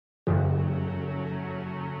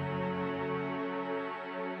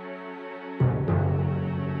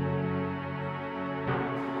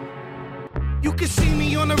You can see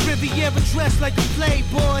me on the Riviera dressed like a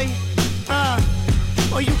playboy.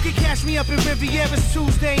 Or you can catch me up in Riviera's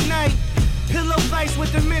Tuesday night. Pillow fights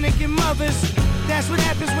with Dominican mothers. That's what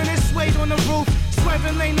happens when it's suede on the roof.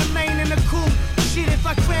 Swerving lane to lane in the coupe. Shit, if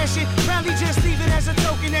I crash it, probably just leave it as a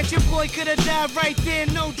token that your boy could have died right there,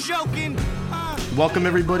 no joking. Welcome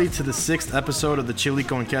everybody to the 6th episode of the Chili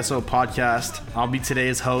con Queso podcast. I'll be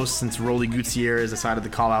today's host since Rolly Gutierrez decided to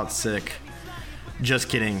call out sick. Just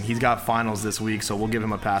kidding, he's got finals this week, so we'll give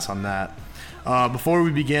him a pass on that. Before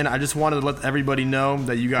we begin, I just wanted to let everybody know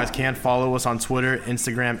that you guys can follow us on Twitter,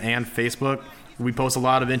 Instagram, and Facebook. We post a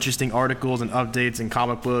lot of interesting articles and updates in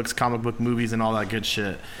comic books, comic book movies, and all that good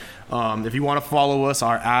shit. If you want to follow us,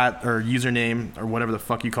 our username, or whatever the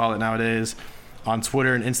fuck you call it nowadays, on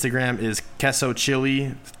Twitter and Instagram is Queso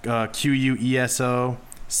Chili,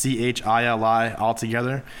 QUESOCHILI all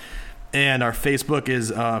together. And our Facebook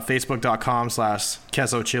is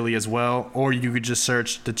facebook.com/Queso Chili as well, or you could just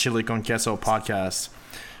search the Chili con Queso podcast.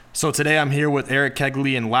 So today I'm here with Eric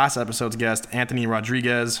Kegley and last episode's guest, Anthony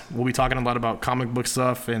Rodriguez. We'll be talking a lot about comic book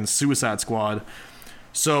stuff and Suicide Squad.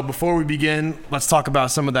 So before we begin, let's talk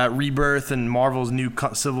about some of that Rebirth and Marvel's new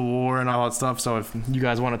Civil War and all that stuff. So if you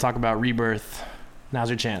guys want to talk about Rebirth, now's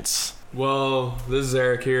your chance. Well, this is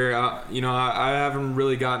Eric here. I haven't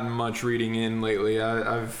really gotten much reading in lately.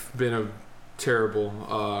 I've been a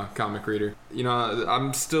terrible comic reader.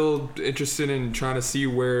 I'm still interested in trying to see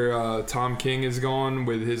where Tom King is going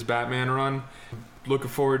with his Batman run. Looking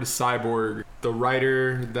forward to Cyborg. The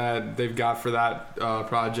writer that they've got for that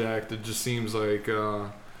project, it just seems like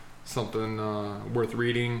something worth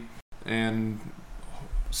reading. And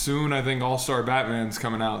soon, I think All-Star Batman's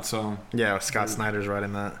coming out, so... Yeah, Scott Snyder's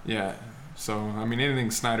writing that. Yeah, so, I mean, anything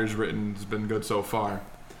Snyder's written has been good so far.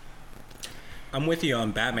 I'm with you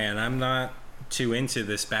on Batman. I'm not too into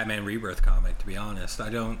this Batman Rebirth comic, to be honest. I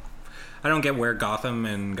don't get where Gotham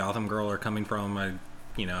and Gotham Girl are coming from. I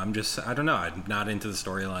don't know. I'm not into the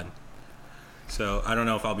storyline. So, I don't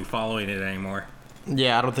know if I'll be following it anymore.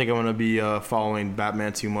 Yeah, I don't think I'm going to be following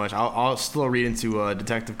Batman too much. I'll still read into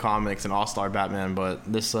Detective Comics and All-Star Batman, but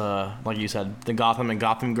this, like you said, the Gotham and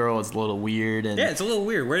Gotham Girl is a little weird. And yeah, it's a little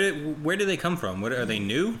weird. Where do they come from? What are they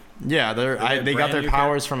new? Yeah, they got their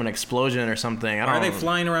powers from an explosion or something. Are they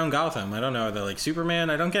flying around Gotham? I don't know. Are they like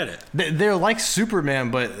Superman? I don't get it. They're like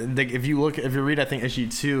Superman, but if you read, I think issue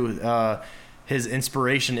 2. His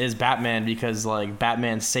inspiration is Batman because like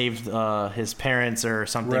Batman saved his parents or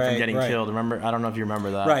something from getting killed. Remember? I don't know if you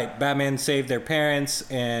remember that. Right. Batman saved their parents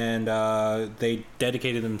and they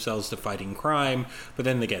dedicated themselves to fighting crime, but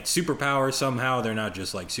then they get superpowers somehow. They're not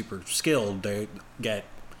just like super skilled. They get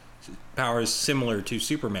powers similar to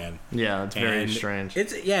Superman. Yeah, it's very strange.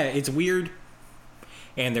 It's weird.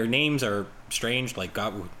 And their names are strange. Like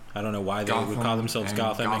I don't know why they would call themselves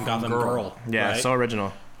Gotham and Gotham Girl. Yeah, right? So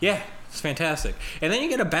original. Yeah. It's fantastic. And then you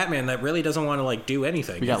get a Batman that really doesn't want to like do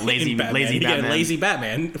anything. We got lazy Batman. You get lazy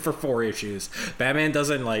Batman for 4 issues. Batman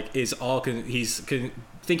doesn't like he's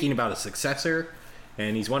thinking about a successor,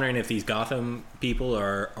 and he's wondering if these Gotham people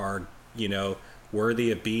are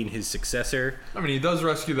worthy of being his successor. I mean, he does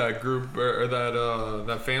rescue that group or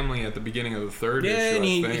that family at the beginning of the third issue. Yeah,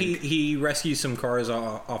 and I think. he rescues some cars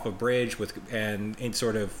off a bridge and it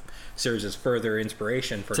sort of serves as further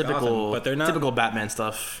inspiration for Gotham, but they're not typical Batman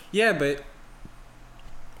stuff. Yeah, but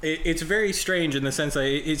it's very strange in the sense that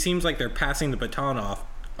it seems like they're passing the baton off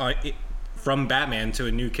from Batman to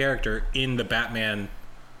a new character in the Batman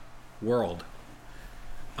world.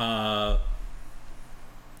 Other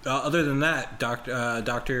than that,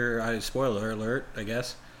 Doctor spoiler alert, I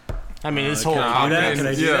guess. I mean, his whole Can I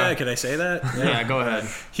do that? Can I say that? Yeah, go ahead.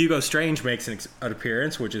 Hugo Strange makes an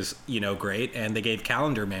appearance, which is, great. And they gave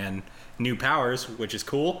Calendar Man new powers, which is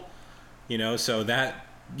cool. So that,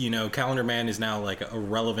 Calendar Man is now like a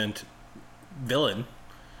relevant villain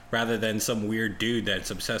rather than some weird dude that's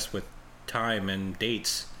obsessed with time and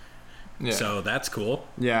dates. Yeah. So that's cool.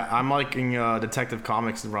 Yeah, I'm liking Detective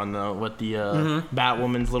Comics run though with the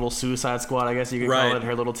Batwoman's little Suicide Squad, I guess you could call it,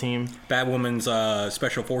 her little team. Batwoman's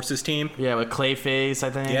Special Forces team. Yeah, with Clayface,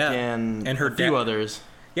 I think, and her a few others.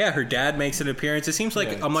 Yeah, her dad makes an appearance. It seems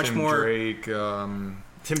like a much Tim more... Drake, Tim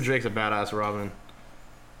Drake's a badass Robin.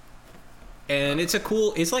 And it's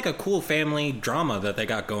like a cool family drama that they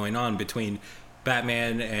got going on between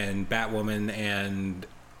Batman and Batwoman and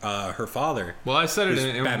her father. Well, I said it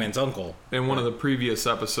in Batman's uncle in one of the previous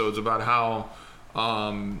episodes about how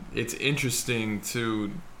it's interesting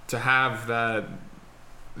to have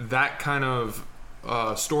that kind of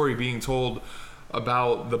story being told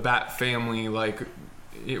about the Bat family, like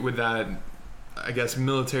with that, I guess,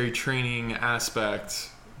 military training aspect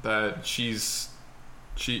that she's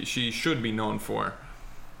she should be known for.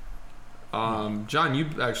 John,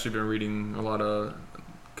 you've actually been reading a lot of,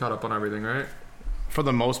 caught up on everything, right? For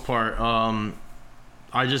the most part,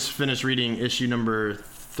 I just finished reading issue number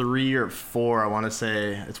 3 or 4. I want to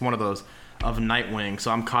say it's one of those of Nightwing, so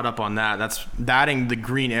I'm caught up on that. That and the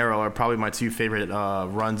Green Arrow are probably my 2 favorite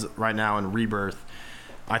runs right now in Rebirth.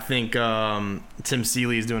 I think Tim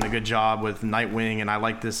Seeley is doing a good job with Nightwing, and I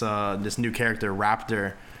like this new character,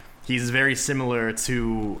 Raptor. He's very similar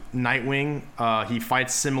to Nightwing. He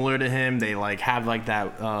fights similar to him. They have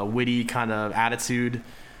that witty kind of attitude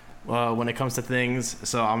when it comes to things.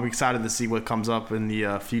 So I'm excited to see what comes up in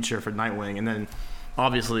the future for Nightwing. And then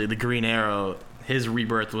obviously the Green Arrow, his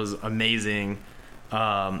Rebirth was amazing.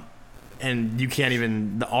 And you can't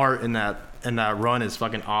even, the art in that run is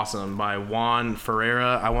fucking awesome by Juan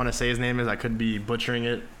Ferreira. I want to say his name is. I could be butchering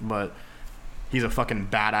it, but he's a fucking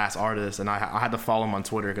badass artist, and I had to follow him on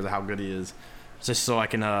Twitter because of how good he is, just so I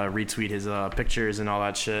can retweet his pictures and all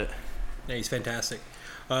that shit. Yeah, he's fantastic.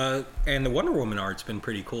 And the Wonder Woman art's been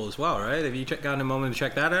pretty cool as well, right? Have you gotten a moment to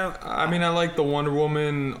check that out? I mean, I like the Wonder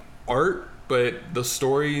Woman art, but the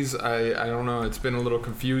stories, I don't know, it's been a little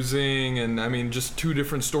confusing, and I mean, just 2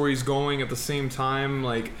 different stories going at the same time,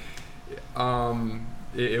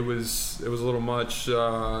 it was a little much.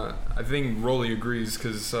 I think Rolly agrees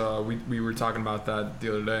because we were talking about that the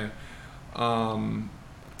other day.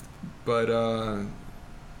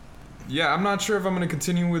 Yeah, I'm not sure if I'm going to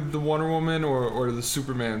continue with the Wonder Woman or the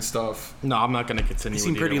Superman stuff. No, I'm not going to continue. You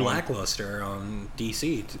seem pretty lackluster on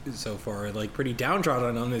DC so far, pretty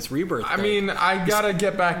downtrodden on this Rebirth thing. I mean, I got to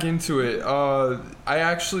get back into it. I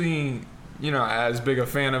actually, as big a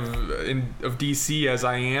fan of DC as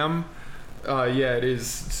I am, yeah, it is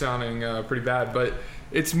sounding pretty bad, but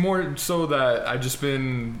it's more so that I've just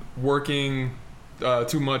been working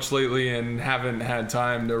too much lately and haven't had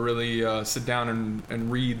time to really sit down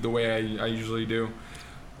and read the way I usually do.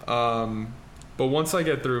 But once I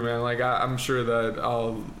get through, man, I'm sure that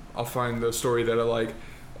I'll find the story that I like.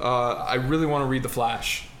 I really want to read The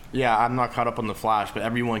Flash. Yeah, I'm not caught up on The Flash, but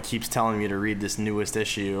everyone keeps telling me to read this newest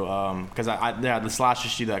issue because this last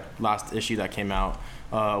issue that came out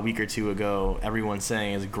a week or 2 ago, everyone's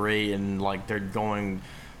saying is great, and they're going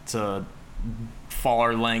to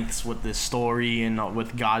far lengths with this story and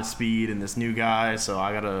with Godspeed and this new guy. So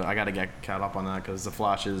I gotta get caught up on that because The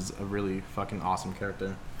Flash is a really fucking awesome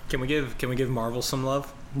character. Can we give Marvel some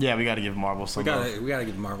love? Yeah, we gotta give Marvel some love. We gotta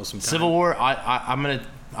give Marvel some time. Civil War. I'm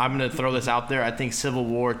gonna throw this out there. I think Civil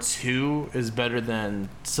War 2 is better than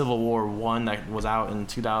Civil War 1 that was out in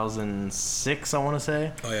 2006. I want to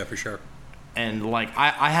say. Oh yeah, for sure. And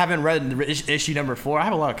I haven't read issue number 4. I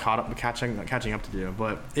have a lot of catching up to do.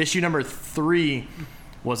 But issue number 3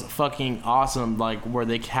 was fucking awesome. Where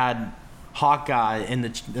they had Hawkeye in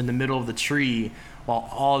the middle of the tree while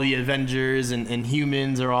all the Avengers and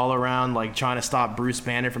humans are all around trying to stop Bruce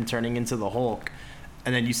Banner from turning into the Hulk.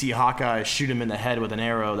 And then you see Hawkeye shoot him in the head with an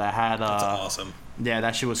arrow that had. That's awesome. Yeah,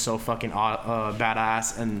 that shit was so fucking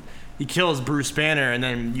badass. And he kills Bruce Banner, and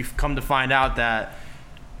then you come to find out that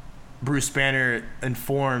Bruce Banner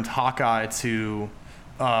informed Hawkeye to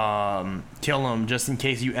kill him just in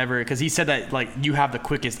case because he said that you have the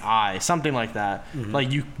quickest eye, something like that.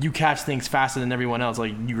 Mm-hmm. You catch things faster than everyone else.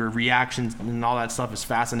 Your reactions and all that stuff is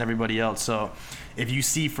faster than everybody else. So if you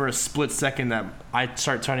see for a split second that I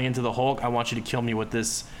start turning into the Hulk, I want you to kill me with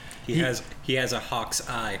this. He has a hawk's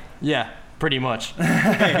eye. Yeah, pretty much. So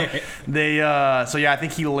yeah, I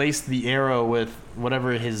think he laced the arrow with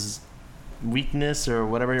whatever his weakness or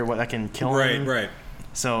whatever that can kill him. Right.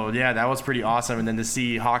 So yeah, that was pretty awesome. And then to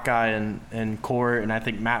see Hawkeye and court, and I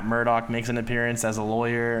think Matt Murdock makes an appearance as a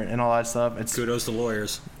lawyer and all that stuff. Kudos to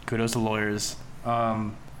lawyers.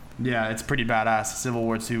 Yeah, it's pretty badass. Civil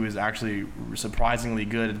War 2 is actually surprisingly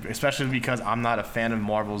good, especially because I'm not a fan of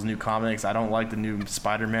Marvel's new comics. I don't like the new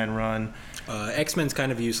Spider-Man run. X-Men's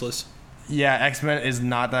kind of useless. Yeah, X-Men is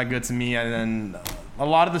not that good to me. And then a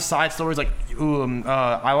lot of the side stories,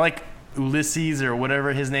 I like Ulysses or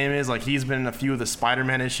whatever his name is. He's been in a few of the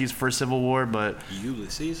Spider-Man issues for Civil War, but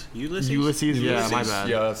Ulysses, yeah, my bad.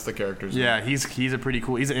 Yeah, that's the character's name. Yeah, he's a pretty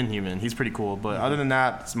cool. He's an Inhuman. He's pretty cool. But other than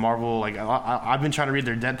that, it's Marvel. I've been trying to read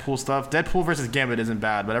their Deadpool stuff. Deadpool versus Gambit isn't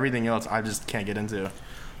bad, but everything else I just can't get into.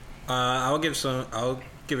 I'll give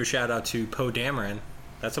a shout out to Poe Dameron.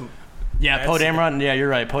 Poe Dameron. Yeah, you're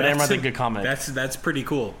right. Poe Dameron's a good comic. That's pretty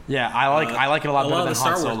cool. Yeah, I like it a lot better than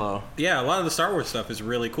Han Solo. Yeah, a lot of the Star Wars stuff is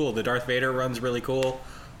really cool. The Darth Vader run's really cool.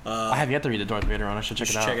 I have yet to read the Darth Vader run. I should check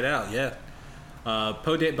it out. Check it out. Yeah. But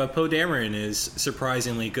Poe Dameron is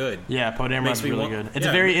surprisingly good. Yeah, Poe Dameron's really good.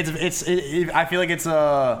 It's I feel like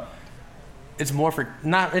it's more for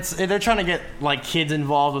not. They're trying to get like kids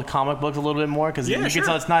involved with comic books a little bit more because you can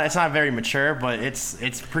tell it's not very mature, but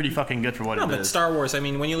it's pretty fucking good for what it is. But Star Wars, I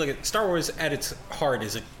mean, when you look at Star Wars at its heart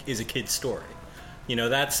is a kid's story. You know,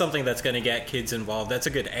 that's something that's going to get kids involved. That's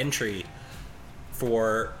a good entry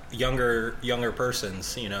for younger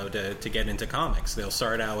persons, you know, to get into comics. They'll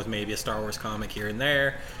start out with maybe a Star Wars comic here and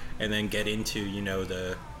there, and then get into, you know,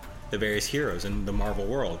 the various heroes in the Marvel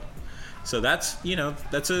world. So that's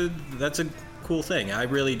a cool thing. I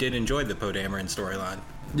really did enjoy the Poe Dameron storyline.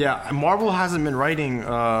 Yeah, Marvel hasn't been writing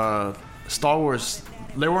Star Wars.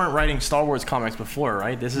 They weren't writing Star Wars comics before,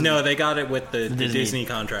 right? No, they got it with the Disney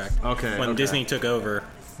contract. Okay. When Disney took over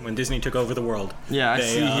the world. Yeah, I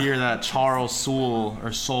see here that Charles Soule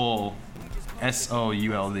Soule, Sould. I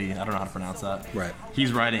don't know how to pronounce that. Right.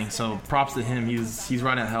 He's writing, so props to him. He's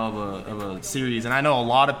writing a hell of a series, and I know a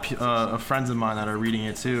lot of friends of mine that are reading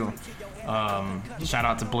it too. Shout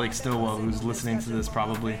out to Blake Stillwell, who's listening to this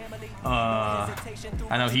probably.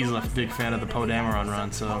 I know he's a big fan of the Poe Dameron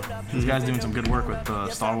run, so this guy's doing some good work with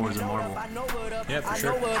Star Wars and Marvel. Yeah, for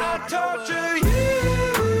sure. I'll torture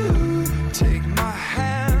you. Take my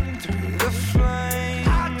hand through the flame.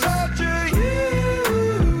 I'll torture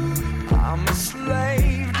you. I'm a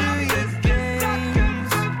slave to your games.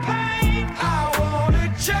 I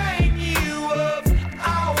wanna chain you up.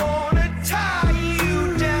 I wanna tie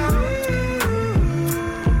you down.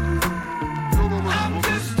 I'm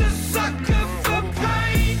just a sucker for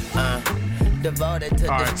pain. Devoted to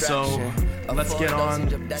Alright, so let's get on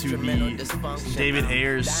to the David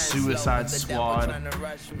Ayers Suicide Squad.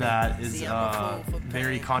 That is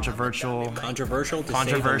very controversial. Controversial,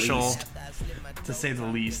 To say the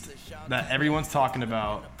least. That everyone's talking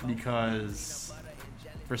about because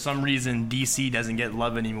for some reason DC doesn't get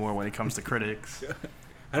love anymore when it comes to critics.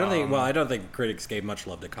 I don't think critics gave much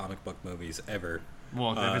love to comic book movies ever.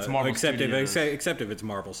 Well, if it's Marvel Studios. Except if it's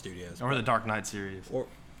Marvel Studios. Or the Dark Knight series.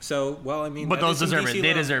 But those deserve it.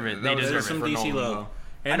 They deserve it. They deserve it. Some For DC Nolan, love.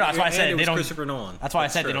 I know, that's why I said they don't. Christopher Nolan. That's why I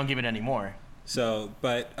said they don't give it anymore. So,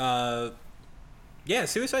 but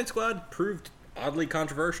Suicide Squad proved oddly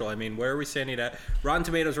controversial. I mean, where are we standing at? Rotten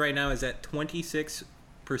Tomatoes right now is at 26%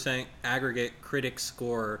 aggregate critic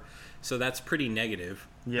score, so that's pretty negative.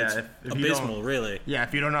 Yeah, it's if abysmal, really. Yeah,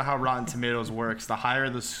 if you don't know how Rotten Tomatoes works, the higher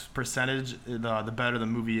the percentage, the better the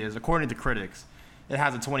movie is. According to critics, it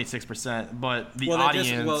has a 26%, but the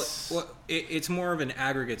audience. It's more of an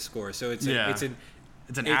aggregate score, so it's an average.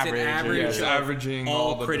 It's averaging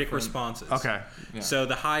all the critic different responses. Okay. Yeah. So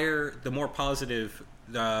the more positive,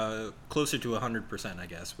 closer to 100%, I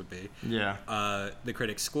guess, would be. Yeah. The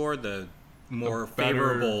critics score, the more The better-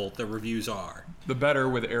 favorable the reviews are. The better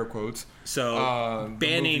with air quotes. So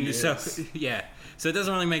banning, movie so is- yeah, so it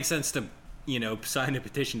doesn't really make sense to sign a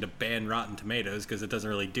petition to ban Rotten Tomatoes because it doesn't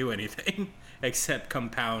really do anything except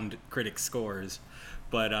compound critic scores.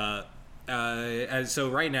 But so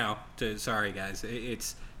right now, sorry guys,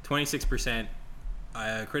 it's 26%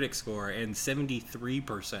 critic score and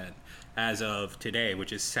 73% as of today,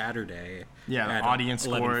 which is Saturday. Yeah, the at audience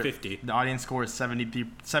score. 11:50. The audience score is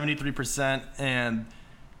 73%, and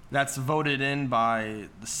that's voted in by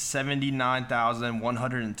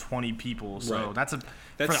 79,120 people. So Right. that's for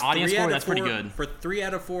the audience score. That's pretty good. For 3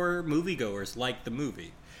 out of 4 moviegoers like the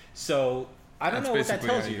movie. So I don't That's know what that basically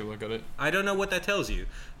tells how you. you look at it. I don't know what that tells you.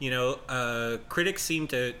 Critics seem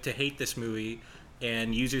to hate this movie,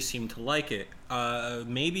 and users seem to like it.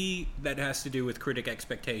 Maybe that has to do with critic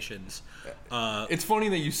expectations. It's funny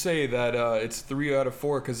that you say that it's 3 out of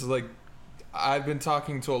 4 because I've been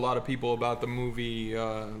talking to a lot of people about the movie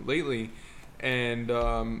lately, and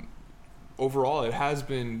overall it has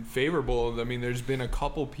been favorable. I mean, there's been a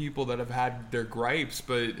couple people that have had their gripes,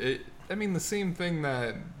 but the same thing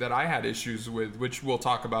that I had issues with, which we'll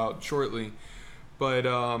talk about shortly. But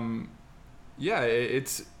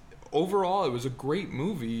it's overall it was a great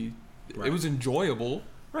movie. Right. It was enjoyable.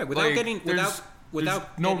 Right, There's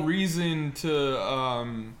no reason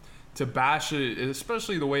to bash it,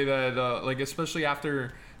 especially the way that especially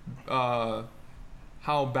after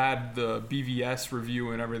how bad the BVS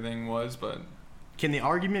review and everything was. But Can the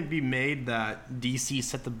argument be made that DC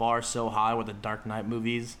set the bar so high with the Dark Knight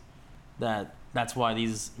movies that's why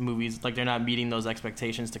these movies, they're not meeting those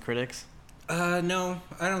expectations to critics? No,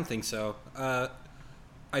 I don't think so.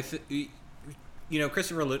 Christopher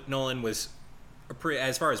Nolan was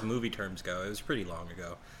as far as movie terms go, it was pretty long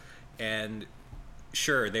ago, and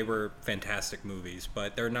sure, they were fantastic movies,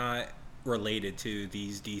 but they're not related to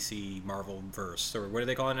these DC Marvel verse, or what are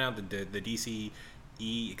they calling it now? The DC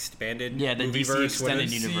expanded Yeah, the movie DC verse, extended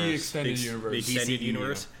DC universe. extended universe. the extended DCEU.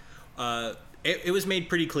 universe. it was made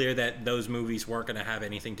pretty clear that those movies weren't going to have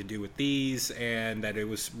anything to do with these, and that it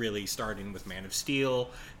was really starting with Man of Steel.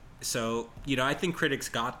 So, I think critics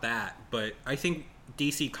got that, but I think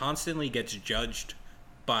DC constantly gets judged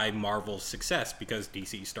by Marvel's success because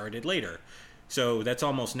DC started later. So that's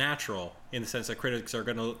almost natural in the sense that critics are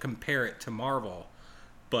going to compare it to Marvel,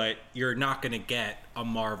 but you're not going to get a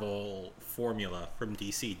Marvel formula from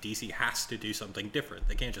DC. DC has to do something different.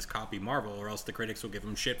 They can't just copy Marvel, or else the critics will give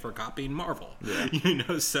them shit for copying Marvel.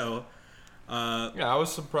 Yeah. So... I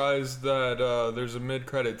was surprised that there's a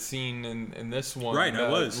mid-credit scene in this one. Right, that, I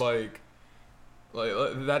was. Like,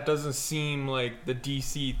 that doesn't seem like the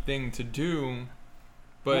DC thing to do,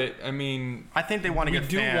 but, I mean... I think they want to get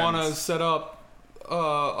fans. We do want to set up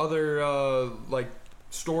other,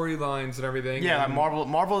 storylines and everything. Yeah, and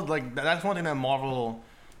Marvel, like, that's one thing that Marvel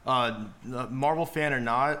fan or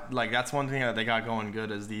not, like, that's one thing that they got going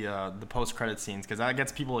good is the post-credit scenes, because that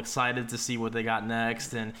gets people excited to see what they got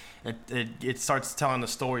next, and it starts telling the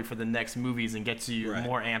story for the next movies and gets you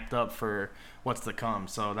more amped up for what's to come.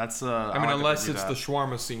 So that's I mean, unless it's the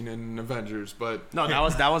shawarma scene in Avengers, but no,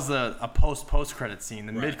 that was a post-credit scene.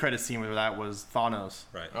 The mid-credit scene where that was Thanos.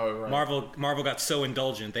 Right. Oh, right. Marvel got so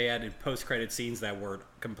indulgent they added post-credit scenes that were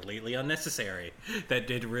completely unnecessary, that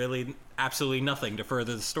did really absolutely nothing to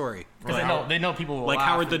further the story. Because they know people will like laugh.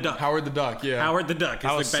 Howard the Duck. Howard the Duck, yeah. Howard the Duck is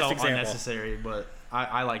That the was best so example. unnecessary, but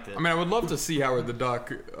I liked it. I mean, I would love to see Howard the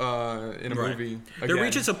Duck in a movie again. There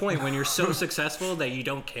reaches a point when you're so successful that you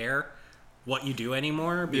don't care what you do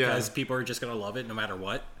anymore because people are just going to love it no matter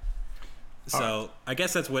what. So I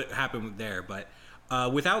guess that's what happened there. But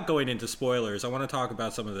without going into spoilers, I want to talk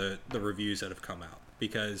about some of the reviews that have come out,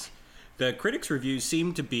 because the critics' reviews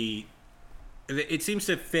seem to be... It seems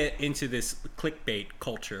to fit into this clickbait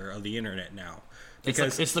culture of the internet now.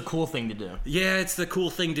 Because it's the cool thing to do. Yeah, it's the cool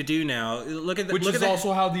thing to do now. Which is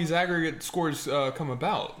also how these aggregate scores come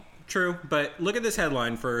about. True, but look at this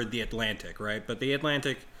headline for The Atlantic, right? But The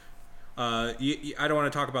Atlantic... I don't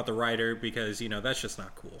want to talk about the writer because, that's just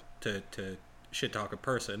not cool to shit talk a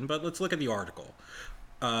person. But let's look at the article.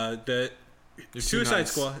 The Suicide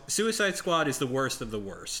Squad is the worst of the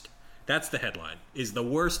worst. That's the headline. Is the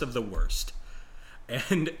worst of the worst.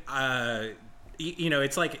 And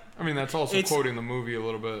it's like... I mean, that's also quoting the movie a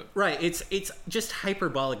little bit. Right. It's just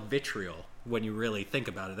hyperbolic vitriol when you really think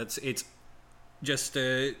about it. It's just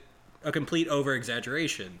a complete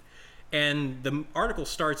over-exaggeration. And the article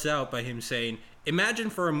starts out by him saying, "Imagine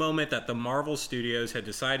for a moment that the Marvel Studios had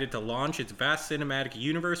decided to launch its vast cinematic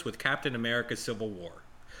universe with Captain America: Civil War."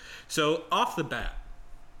 So off the bat,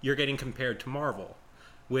 you're getting compared to Marvel,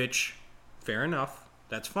 which, fair enough,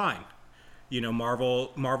 that's fine.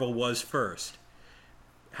 Marvel was first.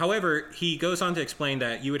 However, he goes on to explain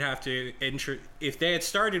that you would have to if they had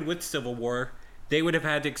started with Civil War, they would have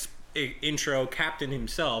had to intro Captain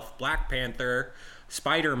himself, Black Panther,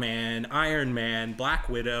 Spider-Man, Iron Man, Black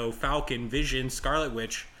Widow, Falcon, Vision, Scarlet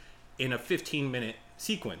Witch in a 15-minute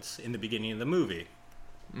sequence in the beginning of the movie.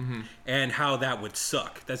 Mm-hmm. And how that would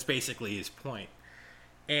suck. That's basically his point.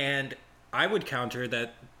 And I would counter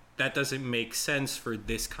that doesn't make sense for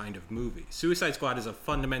this kind of movie. Suicide Squad is a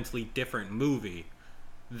fundamentally different movie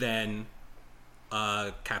than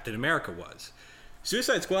Captain America was.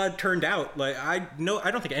 Suicide Squad turned out like I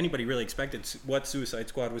don't think anybody really expected what Suicide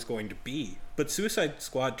Squad was going to be, but Suicide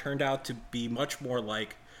Squad turned out to be much more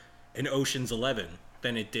like an Ocean's 11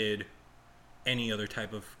 than it did any other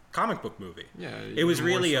type of comic book movie. Yeah, it was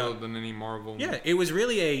really more so than any Marvel. Yeah, it was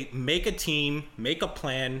really a make a team, make a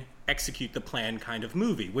plan, execute the plan kind of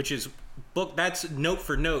movie, which is that's note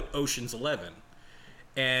for note Ocean's 11.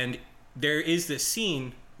 And there is this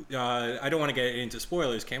scene. I don't want to get into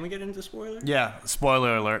spoilers. Can we get into spoilers? Yeah,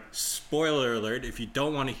 spoiler alert. Spoiler alert. If you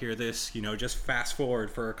don't want to hear this, just fast forward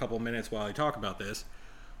for a couple minutes while I talk about this.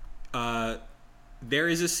 There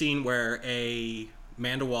is a scene where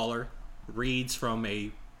Amanda Waller reads from a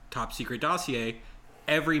top secret dossier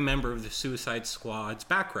every member of the Suicide Squad's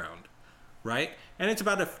background, right? And it's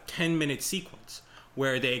about a 10-minute sequence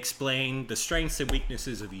where they explain the strengths and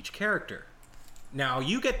weaknesses of each character. Now,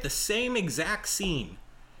 you get the same exact scene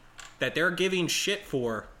that they're giving shit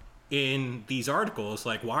for in these articles.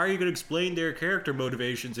 Like, why are you going to explain their character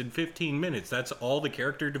motivations in 15 minutes? That's all the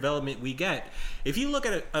character development we get. If you look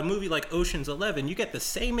at a movie like Ocean's 11, you get the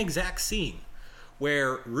same exact scene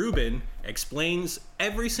where Ruben explains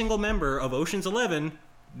every single member of Ocean's 11,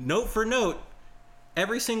 note for note,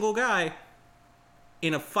 every single guy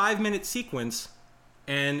in a 5-minute sequence,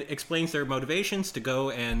 and explains their motivations to go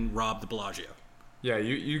and rob the Bellagio. Yeah,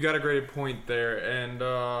 you got a great point there, and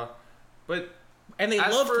they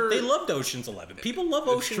loved Ocean's 11. People love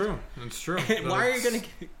Ocean's. It's true. Why are you gonna?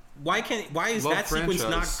 why is Love that sequence not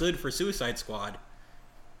franchise. good for Suicide Squad,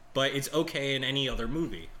 but it's okay in any other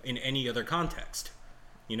movie, in any other context?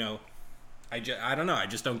 You know, I don't know. I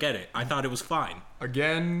just don't get it. I thought it was fine.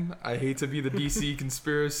 Again, I hate to be the DC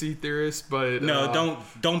conspiracy theorist, but No,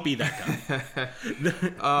 don't be that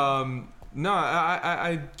guy. No,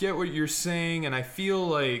 I get what you're saying, and I feel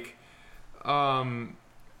like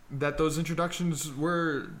that those introductions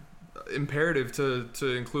were imperative to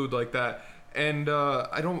include like that, and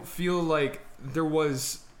I don't feel like there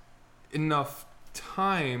was enough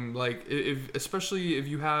time, like especially if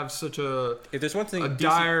you have such a If there's one thing,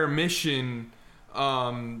 dire mission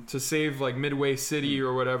to save like Midway City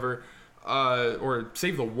or whatever, or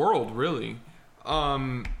save the world really,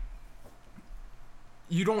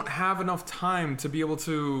 you don't have enough time to be able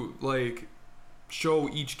to like show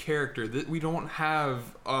each character. That we don't have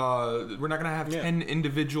we're not gonna have 10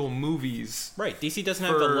 individual movies. right? DC doesn't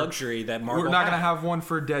have the luxury that Marvel. We're not had. gonna have one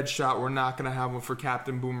for Deadshot. We're not gonna have one for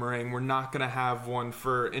Captain Boomerang. We're not gonna have one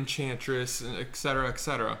for Enchantress, et cetera, et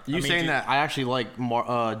cetera. You saying that I actually like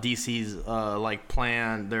DC's like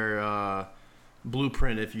plan, their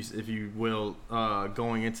blueprint, if you will,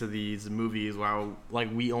 going into these movies. While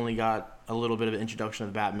like we only got a little bit of an introduction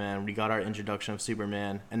of Batman, we got our introduction of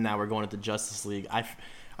Superman, and now we're going into Justice League.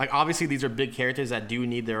 Like obviously these are big characters that do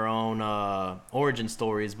need their own origin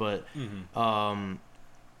stories, but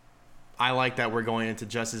I like that we're going into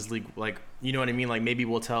Justice League, like, you know what I mean? Like maybe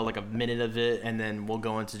we'll tell like a minute of it, and then we'll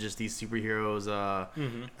go into just these superheroes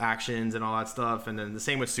actions and all that stuff. And then the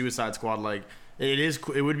same with Suicide Squad. Like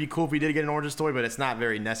it would be cool if we did get an origin story, but it's not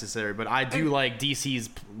very necessary. But I do like DC's,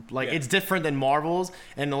 like it's different than Marvel's,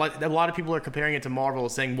 and a lot of people are comparing it to Marvel,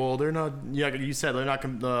 saying, well, they're not, like you said, they're not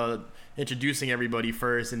introducing everybody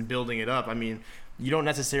first and building it up. I mean, you don't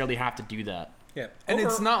necessarily have to do that. Yeah, And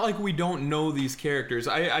it's not like we don't know these characters.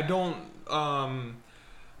 I don't.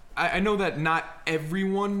 I know that not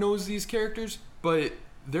everyone knows these characters, but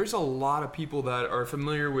there's a lot of people that are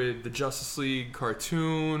familiar with the Justice League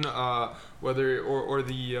cartoon, whether or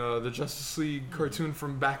the Justice League cartoon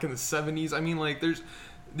from back in the 70s. I mean, like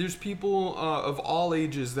there's people of all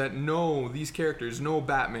ages that know these characters, know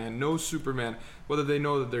Batman, know Superman. Whether they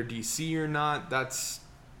know that they're DC or not, that's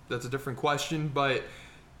a different question. But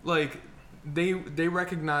like they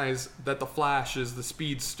recognize that the Flash is the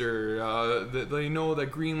speedster. That they know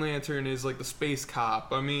that Green Lantern is like the space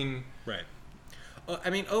cop. I mean, right. I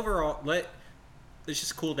mean, overall, let's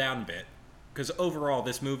just cool down a bit, because overall,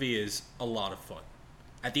 this movie is a lot of fun.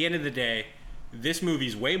 At the end of the day, this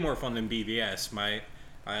movie's way more fun than BVS.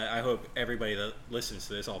 I hope everybody that listens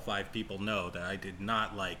to this, all 5 people, know that I did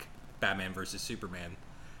not like Batman vs. Superman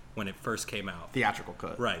when it first came out. Theatrical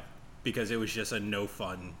cut. Right. Because it was just a no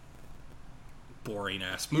fun, boring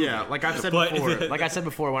ass movie. Yeah, like I said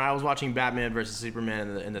before, when I was watching Batman vs.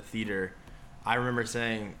 Superman in the theater, I remember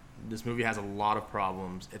saying, this movie has a lot of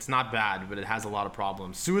problems. It's not bad, but it has a lot of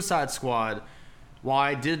problems. Suicide Squad, while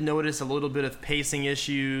I did notice a little bit of pacing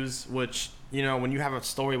issues, which, you know, when you have a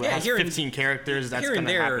story that has 15 characters, that's going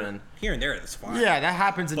to happen. Here and there, that's fine. Yeah, that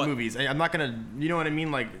happens in movies. I'm not going to, you know what I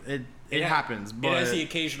mean? Like, it happens. But it has the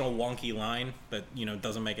occasional wonky line that, you know,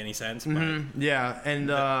 doesn't make any sense. But yeah, and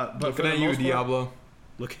but looking at you, Diablo.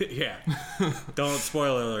 Look at, yeah. Don't,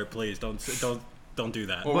 spoiler alert, please. Don't do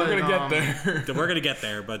that. Well, we're gonna get there. We're gonna get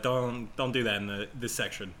there, but don't do that in this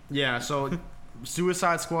section. Yeah, so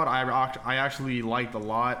Suicide Squad, I actually liked a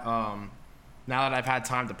lot. Now that I've had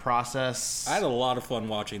time to process, I had a lot of fun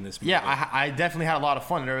watching this movie. Yeah, I definitely had a lot of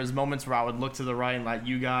fun. There was moments where I would look to the right and like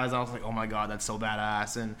you guys, I was like, oh my god, that's so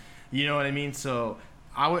badass, and you know what I mean. So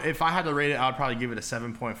if I had to rate it, I would probably give it a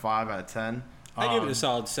 7.5 out of 10. I give it a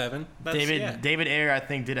solid 7. David Ayer, I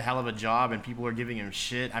think, did a hell of a job, and people are giving him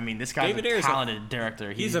shit. I mean, this guy's a talented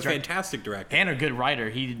director. He's a fantastic director and a good writer.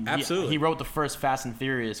 Absolutely. He wrote the first Fast and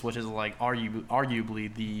Furious, which is like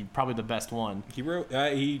arguably probably the best one.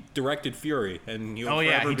 He directed Fury, and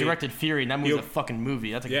he directed Fury, and that movie's a fucking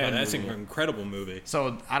movie. That's an incredible movie.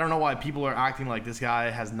 So I don't know why people are acting like this guy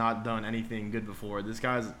has not done anything good before. This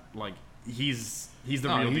guy's like he's the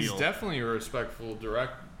real deal. He's definitely a respectable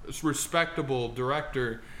director.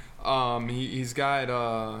 He's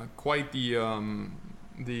got quite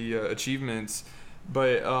the achievements,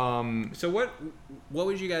 but so what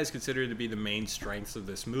would you guys consider to be the main strengths of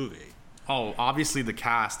this movie? Oh, obviously the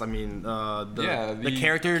cast. I mean, the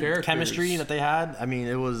characters. Chemistry that they had. I mean,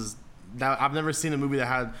 it was that I've never seen a movie that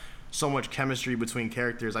had so much chemistry between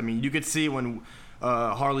characters. I mean, you could see when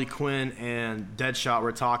Harley Quinn and Deadshot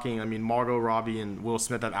were talking. I mean, Margot Robbie and Will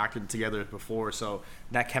Smith have acted together before, so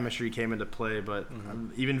that chemistry came into play. But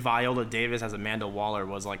even Viola Davis as Amanda Waller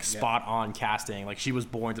was like spot on casting. Like she was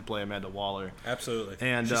born to play Amanda Waller. Absolutely.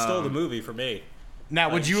 And she stole the movie for me.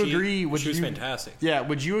 Now, would you agree? She was fantastic. Yeah.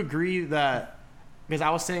 Would you agree that? Because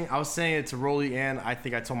I was saying it to Rolly, and I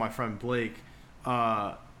think I told my friend Blake,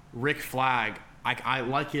 Rick Flag. I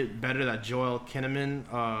like it better that Joel Kinnaman,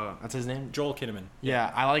 that's his name? Joel Kinnaman.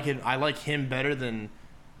 Yeah, I like it. I like him better than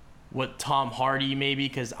what Tom Hardy maybe,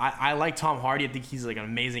 because I like Tom Hardy. I think he's like an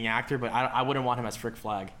amazing actor, but I wouldn't want him as Rick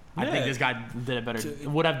Flag. I think this guy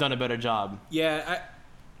would have done a better job. Yeah,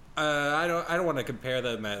 I don't want to compare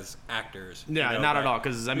them as actors. Yeah, not at all.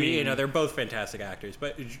 Because I mean, they're both fantastic actors,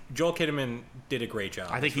 but Joel Kinnaman did a great job.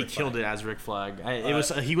 I think he killed it as Rick Flag.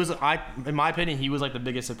 In my opinion, he was like the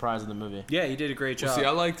biggest surprise of the movie. Yeah, he did a great job. Well, see,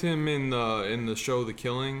 I liked him in the show The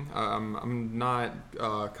Killing. I'm not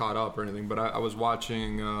caught up or anything, but I was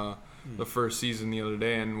watching the first season the other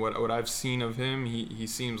day, and what I've seen of him, he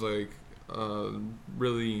seems like a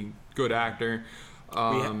really good actor.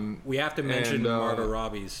 We have to mention Margot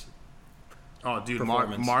Robbie's. Oh, dude,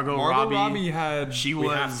 performance. Margot Robbie had. She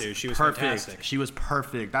was perfect. Fantastic. She was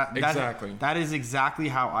perfect. Exactly. That is exactly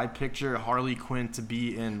how I picture Harley Quinn to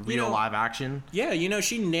be in real live action. Yeah,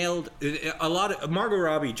 she nailed a lot of Margot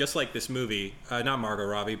Robbie. Just like this movie, not Margot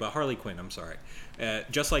Robbie, but Harley Quinn. I'm sorry.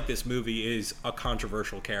 Just like this movie is a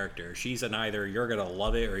controversial character. She's an either you're gonna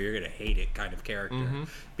love it or you're gonna hate it kind of character.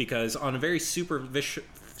 Because on a very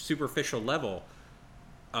superficial level,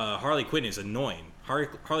 Harley Quinn is annoying.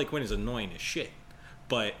 Harley Quinn is annoying as shit.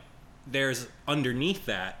 But there's underneath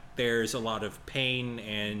that, there's a lot of pain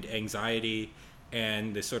and anxiety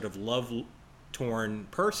and this sort of love-torn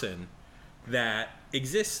person that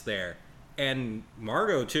exists there. And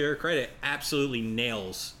Margot, to her credit, absolutely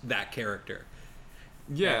nails that character.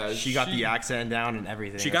 Yeah, she got the accent down and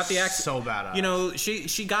everything. She got the accent so badass.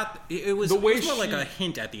 She got it was more like a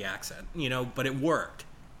hint at the accent, but it worked.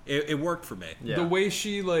 It worked for me. Yeah. The way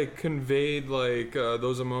she like conveyed like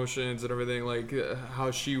those emotions and everything, like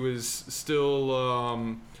how she was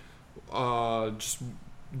still just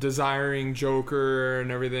desiring Joker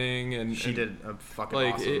and everything, and she did a fucking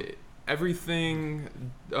like awesome.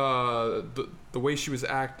 Everything, the way she was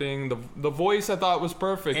acting, the voice I thought was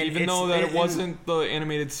perfect, and even though that it wasn't the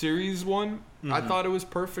animated series one. I thought it was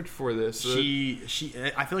perfect for this.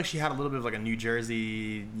 I feel like she had a little bit of like a New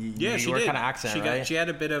Jersey, New York kind of accent, right? She had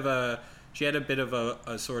a bit of a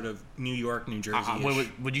sort of New York, New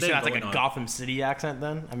Jersey. Would you say that's like a Gotham City accent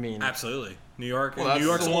then? I mean, absolutely. New York. Well, New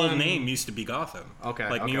York's whole name used to be Gotham. Okay.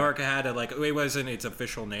 Like New York had it wasn't its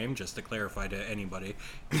official name, just to clarify to anybody.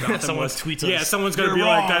 Gotham tweets us. Yeah, someone's gonna be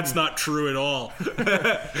like, that's not true at all.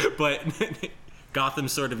 But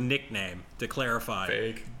Gotham's sort of nickname, to clarify.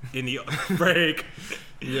 Fake. Break.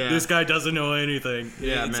 Yeah. This guy doesn't know anything.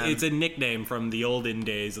 Yeah, man. man. It's a nickname from the olden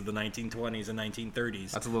days of the 1920s and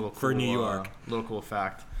 1930s. That's a little cool, for New York. Little cool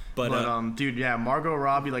fact. But dude, yeah, Margot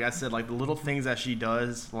Robbie, like I said, like the little things that she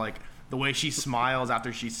does, like the way she smiles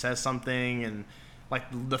after she says something, and like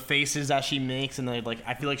the faces that she makes, and then like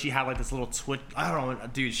I feel like she had like this little twitch. I don't know,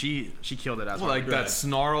 dude. She killed it as well. Like that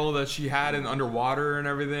snarl that she had in underwater and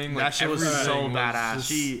everything. That like, shit was so badass.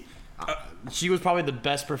 Just... She was probably the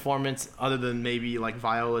best performance, other than maybe like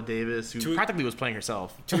Viola Davis, who practically was playing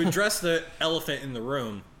herself. To address the elephant in the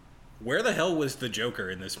room, where the hell was the Joker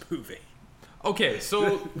in this movie? Okay,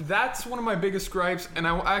 so that's one of my biggest gripes, and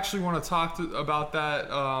I actually want to talk about that,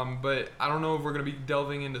 but I don't know if we're going to be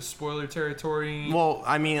delving into spoiler territory. Well,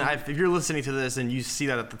 I mean, if you're listening to this and you see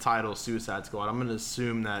that at the title, Suicide Squad, I'm going to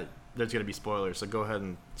assume that there's going to be spoilers, so go ahead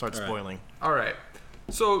and start spoiling. All right.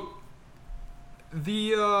 So,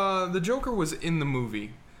 the Joker was in the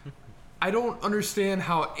movie. I don't understand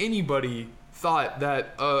how anybody thought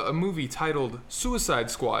that a movie titled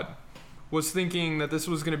Suicide Squad was thinking that this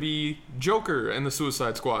was going to be Joker and the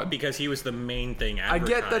Suicide Squad. Because he was the main thing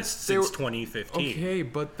advertised I get that since 2015. Okay,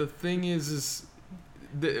 but the thing is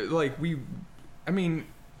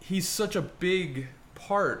he's such a big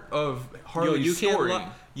part of Harley's story.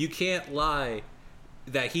 You can't lie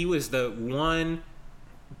that he was the one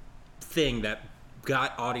thing that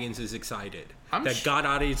got audiences excited. Got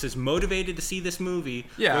audiences motivated to see this movie.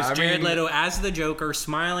 Yeah, was Jared Leto as the Joker,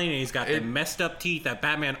 smiling, and he's got the messed up teeth that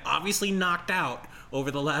Batman obviously knocked out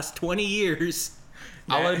over the last 20 years.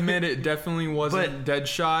 I'll admit it definitely wasn't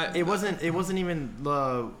Deadshot. It wasn't even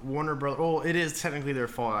the Warner Brothers. Well, it is technically their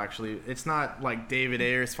fault, actually. It's not like David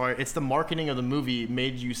Ayer's fault. It's the marketing of the movie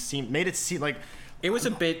made it seem like it was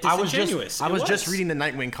a bit disingenuous. I was just reading the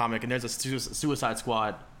Nightwing comic, and there's a Suicide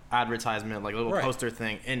Squad advertisement, like a little poster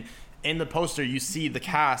thing, and in the poster you see the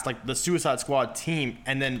cast, like the Suicide Squad team,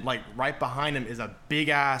 and then like right behind him is a big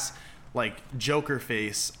ass like Joker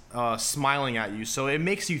face smiling at you. So it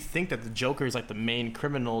makes you think that the Joker is like the main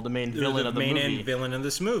criminal, the main villain of the movie. The main villain of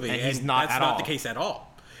this movie. And he's not that's at not all. the case at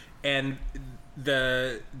all. And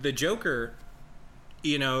the Joker,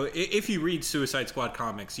 you know, if you read Suicide Squad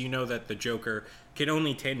comics, you know that the Joker can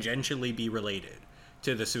only tangentially be related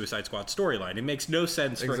to the Suicide Squad storyline. It makes no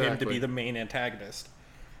sense for him to be the main antagonist.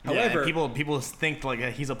 However, people think like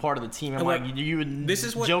he's a part of the team. I'm like, this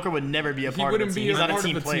is what Joker would never be a part of the wouldn't team. be He's a not a part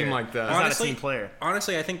team of a player team like that. He's not a team player.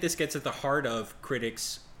 Honestly, I think this gets at the heart of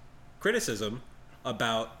critics' criticism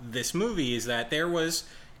about this movie is that there was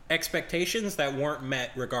expectations that weren't met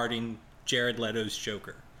regarding Jared Leto's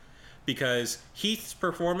Joker. Because Heath's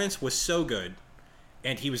performance was so good,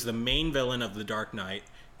 and he was the main villain of The Dark Knight,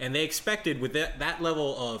 and they expected with that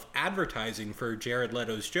level of advertising for Jared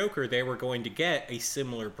Leto's Joker, they were going to get a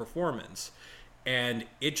similar performance. And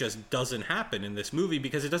it just doesn't happen in this movie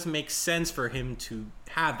because it doesn't make sense for him to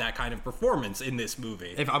have that kind of performance in this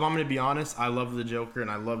movie. If I'm going to be honest, I love the Joker and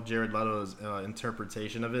I love Jared Leto's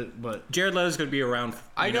interpretation of it, but Jared Leto's going to be around for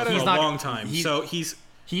a he's not- long time, so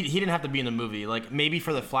He didn't have to be in the movie. Like maybe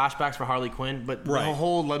for the flashbacks for Harley Quinn, but the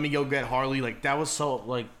whole "Let me go get Harley" like that was so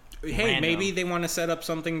like. Hey, random. maybe they want to set up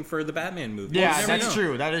something for the Batman movie. Yeah, You never that's know.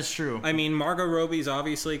 true. That is true. I mean, Margot Robbie's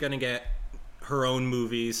obviously going to get her own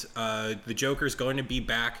movies. The Joker's going to be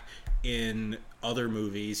back in other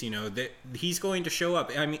movies. You know, he's going to show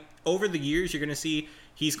up. I mean, over the years, you're going to see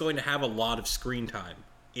he's going to have a lot of screen time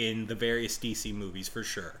in the various DC movies for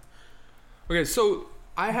sure. Okay, so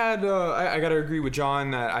I had I gotta agree with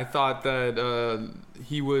John that I thought that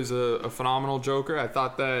he was a phenomenal Joker. I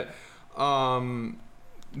thought that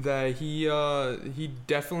that he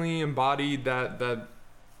definitely embodied that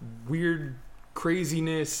weird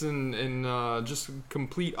craziness and just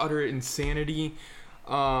complete utter insanity.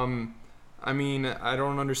 I mean, I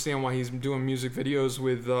don't understand why he's doing music videos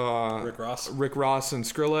with Rick Ross and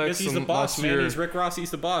Skrillex. Because he's the boss, man. He's Rick Ross. He's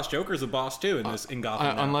the boss. Joker's the boss too in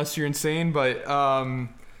Gotham. Now. Unless you're insane, but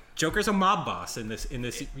Joker's a mob boss in this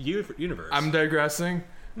universe. I'm digressing.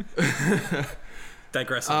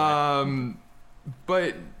 Digressing.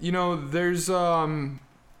 But you know, there's a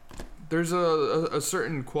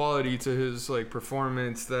certain quality to his like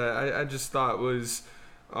performance that I just thought was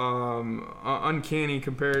uncanny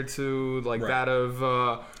compared to like that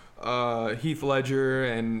of Heath Ledger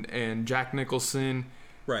and Jack Nicholson.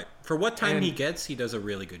 Right. For what time he gets, he does a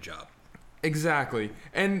really good job. Exactly.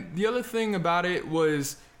 And the other thing about it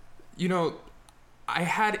was, you know, I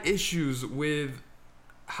had issues with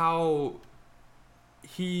how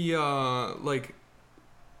he like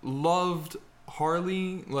loved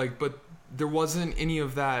Harley, like, but there wasn't any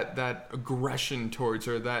of that aggression towards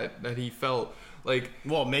her that he felt like.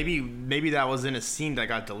 Well, maybe that was in a scene that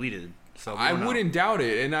got deleted. So I wouldn't doubt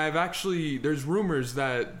it, and I've actually there's rumors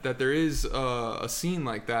that there is a scene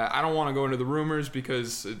like that. I don't want to go into the rumors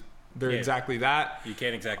because they're exactly that. You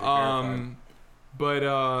can't exactly verify.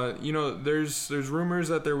 But you know, there's rumors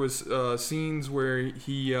that there was scenes where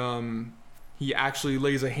he actually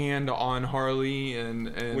lays a hand on Harley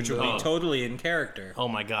and which would be totally in character. Oh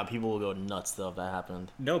my god, people will go nuts though if that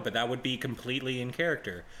happened. No, but that would be completely in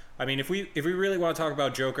character. I mean, if we really want to talk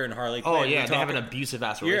about Joker and Harley Quinn, they have an abusive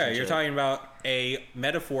ass relationship. Yeah, you're talking about a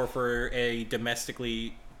metaphor for a domestic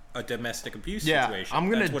abuse situation.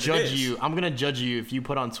 I'm gonna judge you. I'm gonna judge you if you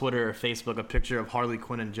put on Twitter or Facebook a picture of Harley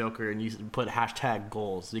Quinn and Joker and you put hashtag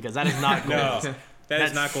goals, because that is not goals. No,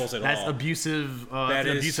 that's not goals at all. That's abusive. That's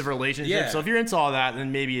an abusive relationship. Yeah. So if you're into all that,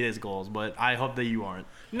 then maybe it is goals. But I hope that you aren't.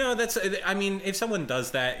 No, that's. I mean, if someone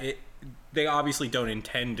does that, they obviously don't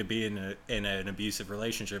intend to be in an abusive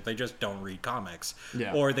relationship. They just don't read comics,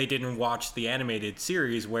 or they didn't watch the animated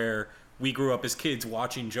series where we grew up as kids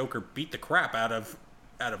watching Joker beat the crap out of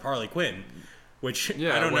Harley Quinn, which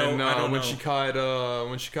I don't know. When she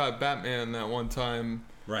caught Batman that one time,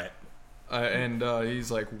 right? And he's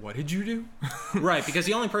like, "What did you do?" Right, because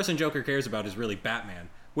the only person Joker cares about is really Batman,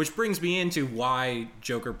 which brings me into why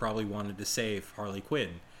Joker probably wanted to save Harley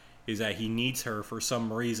Quinn, is that he needs her for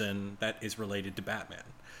some reason that is related to Batman.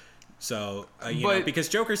 So, because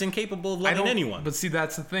Joker's incapable of loving anyone. But see,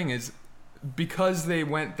 that's the thing is, because they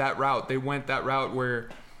went that route where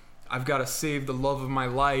I've got to save the love of my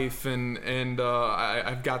life, and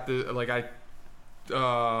I've got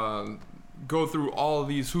go through all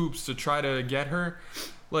these hoops to try to get her.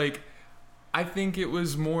 Like, I think it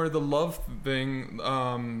was more the love thing,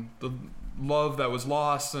 the love that was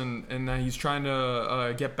lost and that he's trying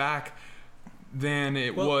to get back, than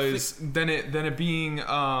it being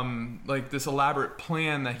like this elaborate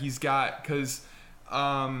plan that he's got. Because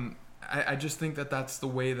I just think that that's the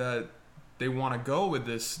way that they want to go with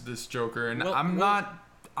this Joker, and Well,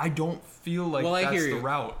 I don't feel like Well, I that's hear the you.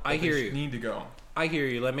 route I that hear they you. need to go. I hear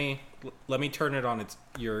you. Let me turn it on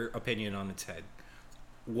your opinion on its head.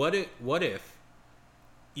 What if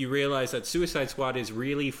you realize that Suicide Squad is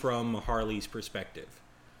really from Harley's perspective?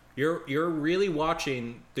 You're really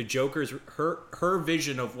watching the Joker's her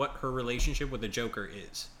vision of what her relationship with the Joker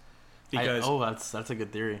is. Because that's a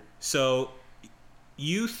good theory. so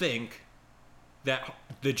you think that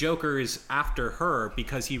the Joker is after her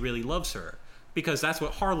because he really loves her, because that's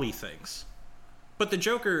what Harley thinks. But the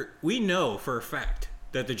Joker, we know for a fact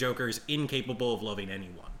that the Joker is incapable of loving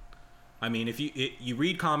anyone. I mean, if you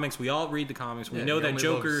read comics, we all read the comics. We know he that only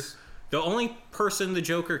Joker, loves- the only person the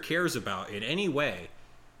Joker cares about in any way,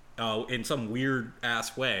 in some weird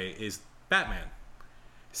ass way, is Batman.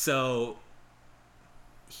 So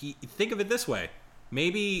think of it this way: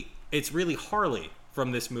 maybe it's really Harley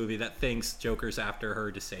from this movie that thinks Joker's after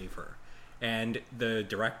her to save her, and the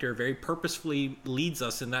director very purposefully leads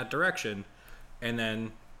us in that direction, and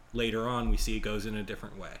then later on we see it goes in a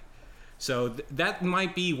different way. So that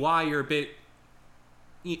might be why you're a bit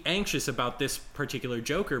anxious about this particular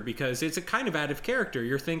Joker, because it's a kind of out of character.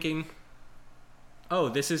 You're thinking, oh,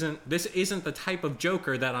 this isn't the type of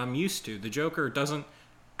Joker that I'm used to. The Joker doesn't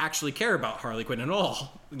actually care about Harley Quinn at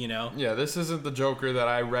all, you know? Yeah, this isn't the Joker that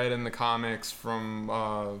I read in the comics from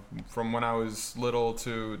when I was little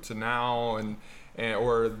to now, and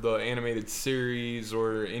or the animated series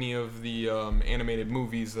or any of the animated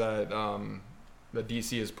movies that that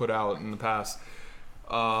DC has put out in the past.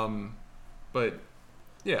 But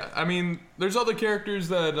yeah, I mean, there's other characters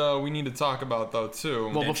that we need to talk about though too.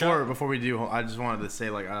 Well, Deadshot? before we do, I just wanted to say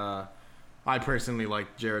like I personally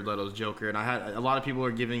like Jared Leto's Joker, and I had a lot of people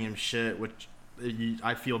are giving him shit, which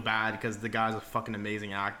I feel bad because the guy's a fucking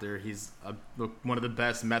amazing actor. He's one of the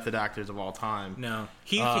best method actors of all time. No,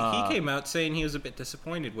 he came out saying he was a bit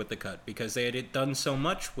disappointed with the cut because they had done so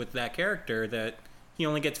much with that character that he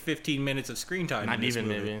only gets 15 minutes of screen time. Not in this even,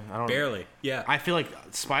 movie. maybe. I don't Barely. Yeah, I feel like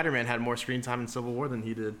Spider-Man had more screen time in Civil War than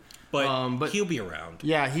he did. but he'll be around.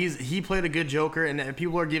 Yeah, he played a good Joker, and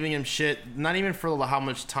people are giving him shit, not even for how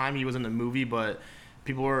much time he was in the movie, but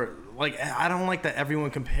people were like, I don't like that everyone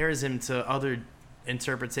compares him to other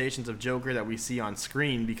interpretations of Joker that we see on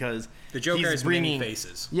screen, because The Joker he's has many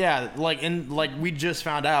faces. Yeah, like we just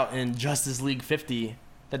found out in Justice League 50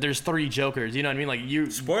 that there's 3 Jokers. You know what I mean? Like you.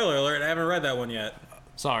 Spoiler alert! I haven't read that one yet.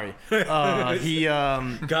 Sorry.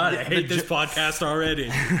 God, I hate this podcast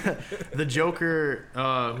already. The Joker,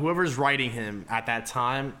 whoever's writing him at that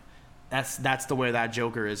time, that's the way that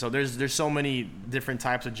Joker is. So there's so many different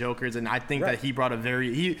types of Jokers, and I think that he brought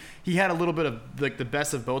he had a little bit of like the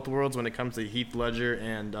best of both worlds when it comes to Heath Ledger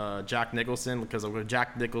and Jack Nicholson, because with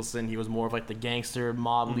Jack Nicholson he was more of like the gangster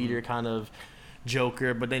mob leader kind of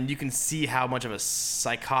Joker, but then you can see how much of a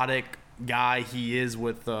psychotic guy he is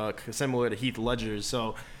with similar to Heath Ledger.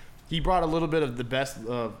 So he brought a little bit of the best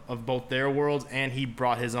of both their worlds, and he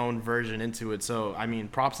brought his own version into it. So I mean,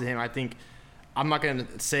 props to him. I think I'm not gonna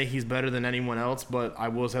say he's better than anyone else, but I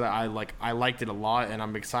will say that I liked it a lot, and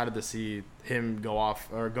I'm excited to see him go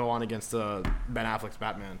on against Ben Affleck's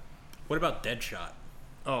Batman. What about Deadshot?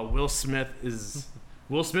 Oh, Will Smith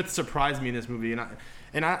surprised me in this movie,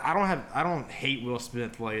 and I don't hate Will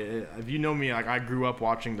Smith. Like, if you know me, like I grew up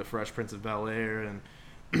watching The Fresh Prince of Bel-Air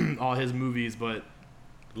and all his movies, but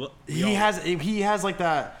he has like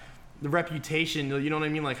the reputation. You know what I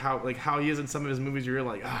mean? Like how he is in some of his movies. You're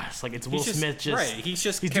like, it's Will Smith. Right. He's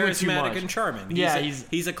just doing too charismatic much. and charming. Yeah,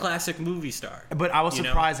 he's a classic movie star. But I was you know?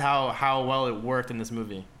 surprised how well it worked in this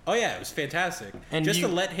movie. Oh yeah, it was fantastic. And Just to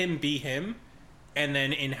let him be him, and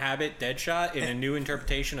then inhabit Deadshot in a new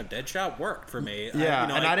interpretation of Deadshot worked for me. Yeah,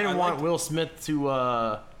 I didn't want liked- Will Smith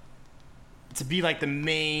to be like the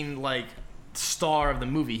main like star of the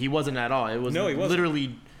movie. He wasn't at all. It was No, he wasn't.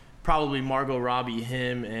 literally probably Margot Robbie,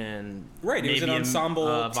 him, and Right, it was an maybe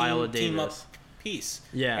ensemble Viola team up Davis. piece.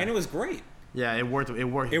 Yeah. And it was great. Yeah, it worked. It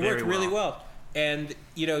worked. It very worked really well. And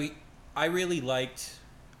I really liked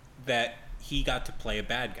that he got to play a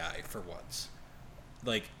bad guy for once.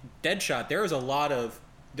 Like Deadshot, there's a lot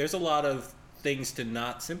of things to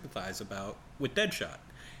not sympathize about with Deadshot.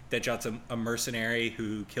 Deadshot's a mercenary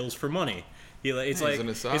who kills for money. It's he's an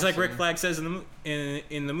like assassin. Rick Flag says in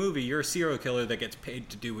the movie, you're a serial killer that gets paid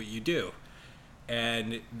to do what you do,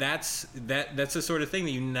 and that's the sort of thing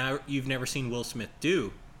that you've never seen Will Smith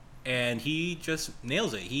do, and he just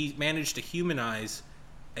nails it. He managed to humanize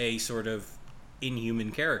a sort of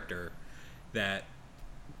inhuman character that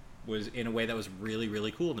was in a way that was really,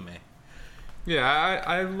 really cool to me. Yeah,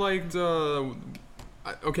 I liked.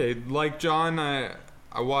 Okay, like John,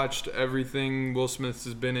 I watched everything Will Smith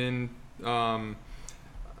has been in. I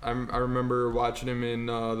remember watching him in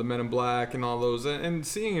the Men in Black and all those, and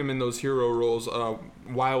seeing him in those hero roles,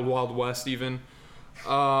 Wild Wild West even.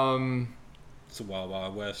 It's a Wild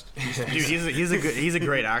Wild West. Dude, he's a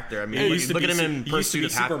great actor. I mean, look at him in Pursuit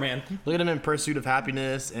of Superman. Look at him in Pursuit of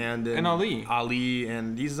Happiness and Ali,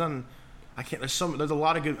 and he's done. There's a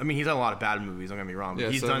lot of good. I mean, he's done a lot of bad movies. Don't get me wrong,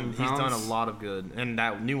 but he's done a lot of good. And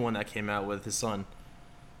that new one that came out with his son,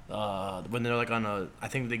 when they're like I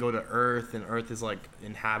think they go to Earth, and Earth is like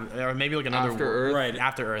or maybe like another After Earth? right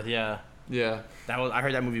after Earth, yeah. Yeah. I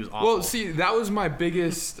heard that movie was awful. Well, see, that was my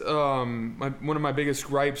biggest, one of my biggest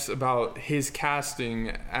gripes about his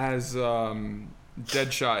casting as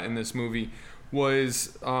Deadshot in this movie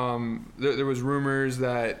was there was rumors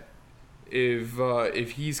that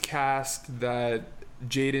if he's cast, that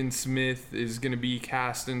Jaden Smith is gonna be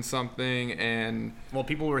cast in something, and well,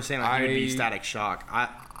 people were saying that he would be Static Shock.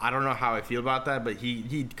 I don't know how I feel about that, but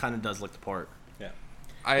he kind of does look the part. Yeah.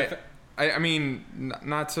 I mean,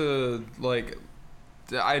 not to like,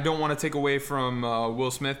 I don't want to take away from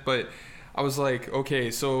Will Smith, but I was like,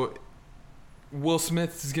 okay, so Will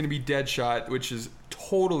Smith is going to be Deadshot, which is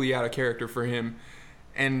totally out of character for him,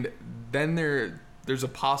 and then there's a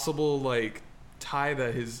possible like tie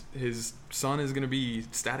that his son is going to be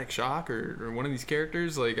Static Shock or one of these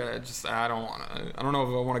characters. Like, I don't know if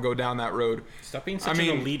I want to go down that road. Stop being such an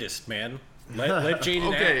elitist, man. Let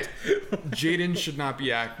Jaden act. Jaden should not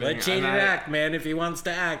be acting. Let Jaden act, man. If he wants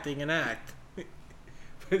to act, he can act.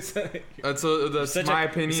 That's my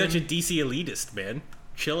opinion. You're such a DC elitist, man.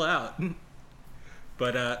 Chill out.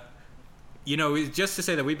 But just to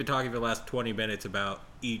say that we've been talking for the last 20 minutes about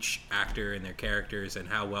each actor and their characters and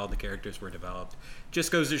how well the characters were developed,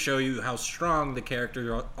 just goes to show you how strong the characters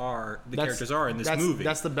are in this movie.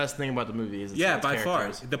 That's the best thing about the movie. Is by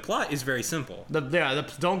far. The plot is very simple.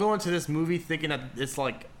 Don't go into this movie thinking that it's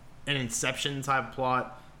like an Inception type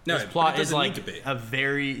plot. No, this plot it is like need to be. a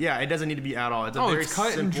very it doesn't need to be at all. It's it's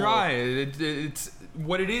cut and dry. It's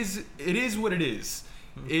what it is. It is what it is.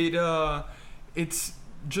 It's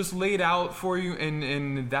just laid out for you,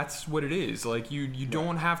 and that's what it is. Like you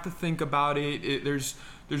don't have to think about it. There's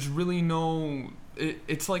really no.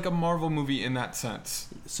 It's like a Marvel movie in that sense.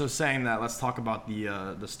 So saying that, let's talk about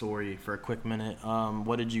the story for a quick minute.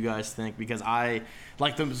 What did you guys think? Because I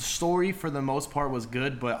like the story for the most part was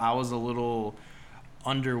good, but I was a little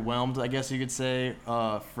underwhelmed, I guess you could say,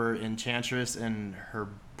 for Enchantress and her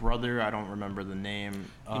brother. I don't remember the name.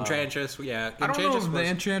 Enchantress, yeah. I don't know if the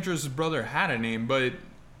Enchantress' brother had a name, but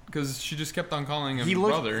because she just kept on calling him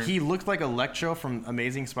brother. He looked like Electro from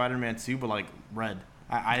Amazing Spider-Man 2, but like red.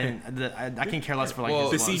 I can care less for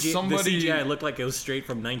like the CGI looked like it was straight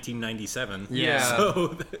from 1997. Yeah.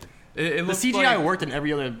 So the CGI like, worked in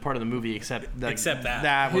every other part of the movie except that.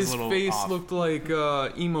 That was his a little face off. looked like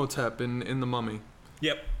Emotep in The Mummy.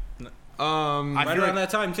 Yep. Right around that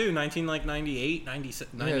time too, 1998,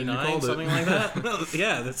 99, something like that.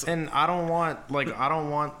 Yeah, that's. And I don't want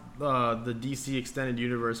the DC Extended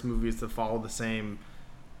Universe movies to follow the same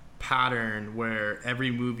pattern where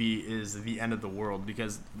every movie is the end of the world,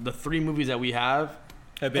 because the 3 movies that we have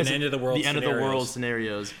been end of the world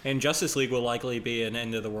scenarios. And Justice League will likely be an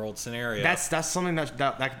end of the world scenario. That's something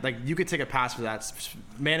that like you could take a pass for that.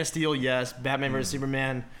 Man of Steel, yes. Batman vs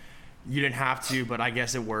Superman, you didn't have to, but I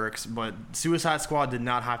guess it works. But Suicide Squad did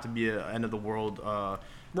not have to be an end of the world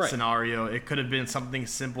scenario. It could have been something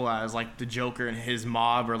simple as like the Joker and his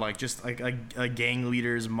mob, or like just like a gang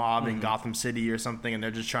leader's mob in Gotham City or something, and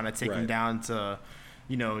they're just trying to take him down to,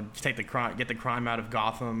 get the crime out of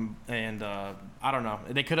Gotham. And I don't know.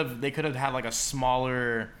 They could have had like a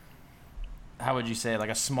smaller. How would you say,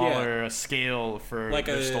 like a smaller scale for like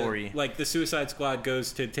their story? Like the Suicide Squad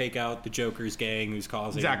goes to take out the Joker's gang, who's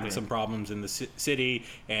causing some problems in the city,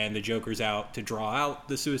 and the Joker's out to draw out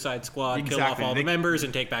the Suicide Squad, kill off all the members,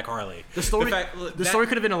 and take back Harley. The story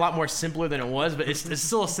could have been a lot more simpler than it was, but it's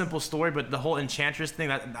still a simple story. But the whole Enchantress thing,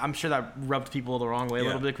 that I'm sure that rubbed people the wrong way a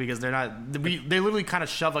little bit, because they literally kind of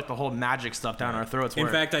shoved like the whole magic stuff down our throats. In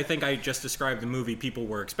fact, I think I just described the movie people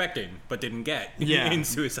were expecting but didn't get. In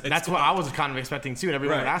Suicide Squad. That's what I was kind of expecting too, and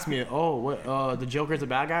everyone would ask me, the Joker's a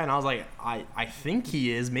bad guy, and I was like, I think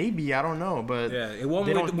he is, maybe, I don't know, but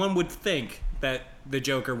one would think that the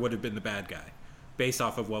Joker would have been the bad guy based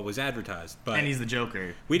off of what was advertised, but and he's the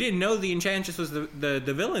Joker. We didn't know the Enchantress was the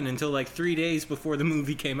villain until like 3 days before the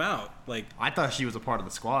movie came out. Like, I thought she was a part of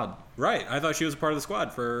the squad. Right, I thought she was a part of the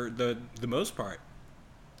squad for the most part.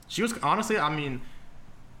 She was, honestly, I mean,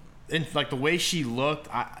 and like the way she looked,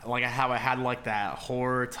 how I had like that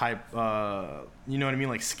horror type, you know what I mean,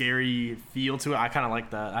 like scary feel to it. I kind of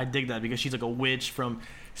like that. I dig that because she's like a witch from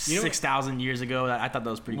 6,000 years ago. I thought that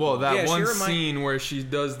was pretty cool. Well, that Yeah, one scene where she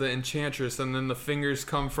does the enchantress and then the fingers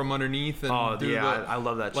come from underneath and I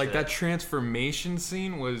love that. Like shit. that transformation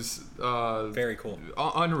scene was Very cool.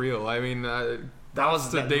 Unreal. I mean, that was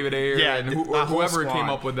to David Ayer and that whole whoever squad, came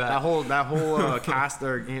up with that. That whole cast,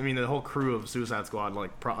 or I mean, the whole crew of Suicide Squad.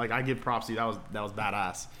 Like I give props to you. That was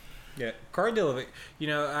badass. Yeah, Cara Delevingne. You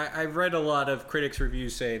know, I've read a lot of critics'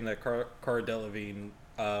 reviews saying that Cara Delevingne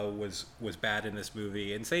was bad in this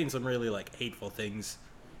movie and saying some really like hateful things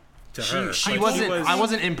to her. She Like, wasn't. I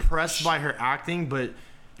wasn't impressed by her acting, but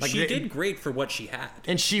like she did great for what she had,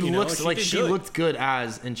 and she you know? looks like did she good. looked good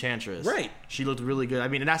as Enchantress. Right. She looked really good. I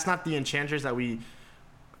mean, and that's not the Enchantress that we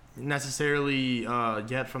necessarily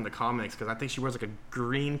get from the comics, because I think she wears like a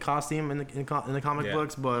green costume in the comic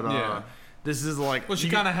books, but Yeah. this is like Well, she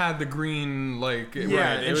kind of had the green, like,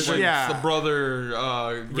 Yeah, right, it was like yeah. the brother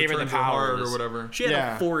Gave her the returns her heart powers. or whatever. She had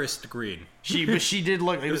Yeah. a forest green. but she did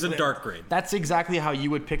look. It was a dark green. That's exactly how you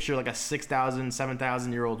would picture like a 6,000,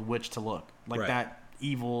 7,000 year old witch to look, like Right. that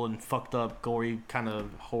evil and fucked up, gory kind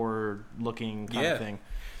of horror looking kind of thing.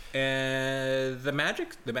 And the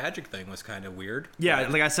magic thing was kind of weird. Yeah,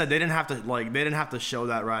 like I said, they didn't have to show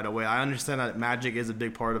that right away. I understand that magic is a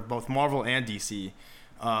big part of both Marvel and DC.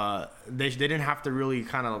 They didn't have to really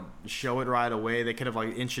kind of show it right away. They could have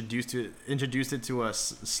like introduced it to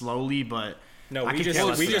us slowly, but No, I we could just care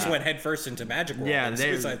less we just that. went headfirst into Magic World. Yeah, and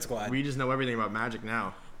Suicide Squad. we just know everything about magic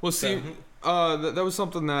now. Well, see, that was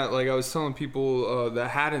something that, like, I was telling people that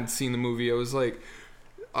hadn't seen the movie. I was like,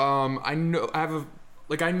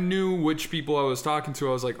 I knew which people I was talking to.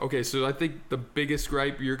 I was like, okay, so I think the biggest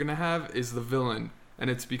gripe you're gonna have is the villain, and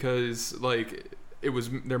it's because like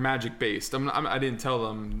they're magic based. I didn't tell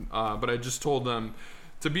them, but I just told them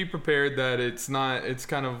to be prepared that it's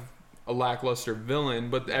kind of a lackluster villain,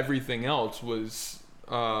 but everything else was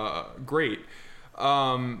great.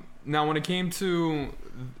 Now, when it came to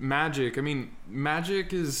magic, I mean,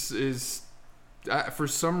 magic is for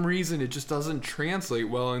some reason it just doesn't translate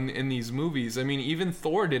well in these movies. I mean, even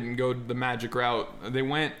Thor didn't go the magic route; they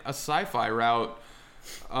went a sci-fi route.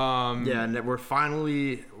 Yeah, and we're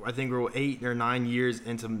finally, I think we're 8 or 9 years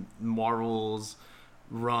into Marvel's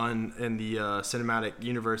run in the cinematic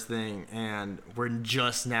universe thing, and we're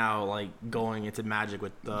just now like going into magic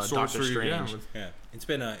with Doctor Sorcery, Strange. yeah, It's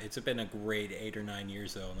been a great 8 or 9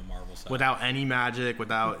 years though on the Marvel side. Without any magic,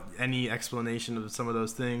 without any explanation of some of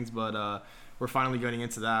those things, but we're finally getting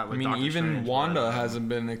into that. With I mean, Doctor even Strange, Wanda but, hasn't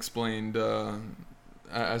been explained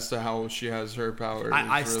as to how she has her powers.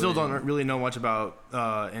 I still don't really know much about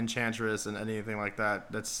Enchantress and anything like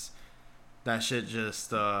that. That shit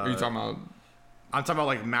just. Are you talking about? I'm talking about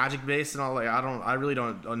like magic based and all. Like I really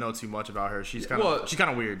don't know too much about her. She's kind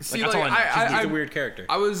of weird. See, that's all I know. She's a weird character.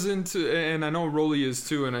 I was into, and I know Rolly is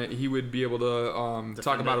too, and he would be able to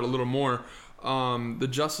talk about it a little more. The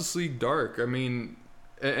Justice League Dark. I mean,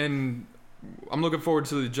 and I'm looking forward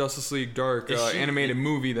to the Justice League Dark animated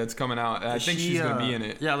movie that's coming out. I think she's gonna be in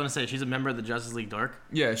it. Yeah, I was gonna say she's a member of the Justice League Dark.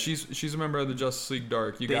 Yeah, she's a member of the Justice League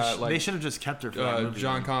Dark. They should have just kept her for that movie.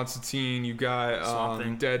 John Constantine. You got Swamp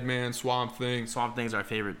Thing. Deadman, Swamp Thing. Swamp Thing's our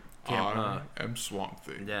favorite. I'm Swamp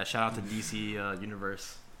Thing. Yeah, shout out to DC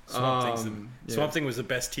Universe. Swamp Thing was the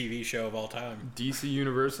best TV show of all time. DC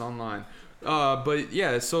Universe Online. But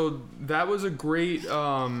yeah, so that was a great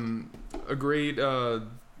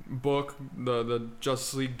book, the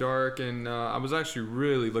Justice League Dark, and I was actually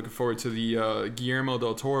really looking forward to the Guillermo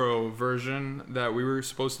del Toro version that we were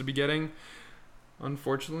supposed to be getting.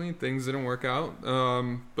 Unfortunately, things didn't work out.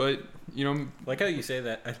 But you know, Like how you say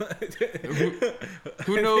that.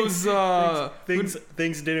 who knows?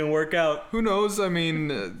 Things didn't work out. Who knows? I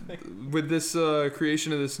mean, with this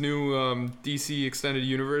creation of this new DC extended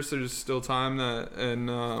universe, there's still time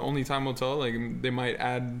and only time will tell. Like they might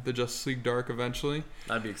add the Justice League Dark eventually.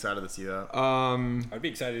 I'd be excited to see that. I'd be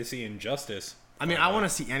excited to see Injustice. I mean, I want to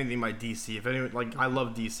see anything by DC. If anyone, like, I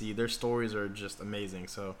love DC. Their stories are just amazing.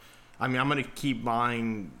 So, I mean, I'm gonna keep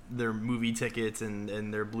buying their movie tickets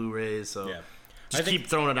and their Blu-rays. So, Yeah. just keep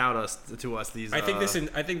throwing it out to us. These. I think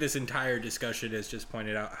this entire discussion has just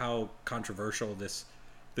pointed out how controversial this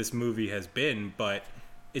movie has been, but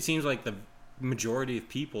it seems like the majority of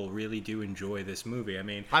people really do enjoy this movie. I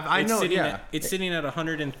mean, it's sitting at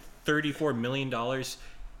 $134 million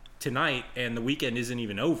tonight, and the weekend isn't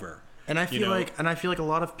even over. And I feel like a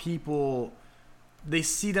lot of people, they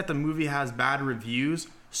see that the movie has bad reviews,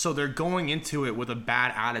 So they're going into it with a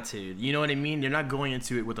bad attitude. You know what I mean? They're not going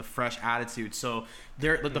into it with a fresh attitude. So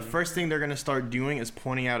they're the first thing they're gonna start doing is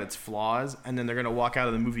pointing out its flaws, and then they're gonna walk out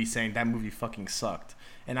of the movie saying that movie fucking sucked.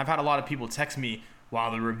 And I've had a lot of people text me, "Wow,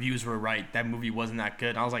 the reviews were right. That movie wasn't that good."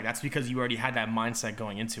 And I was like, "That's because you already had that mindset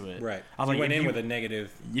going into it." Right. I was You like, went if in you- with a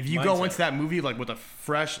negative. If you mindset. go into that movie like with a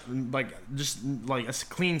fresh, like just like a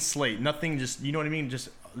clean slate, nothing, just you know what I mean. Just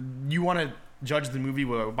you want to judge the movie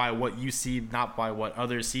by what you see, not by what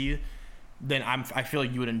others see. Then I feel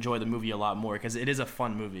like you would enjoy the movie a lot more because it is a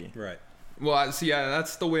fun movie. Right. Well, see,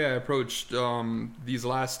 that's the way I approached these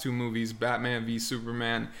last two movies, Batman v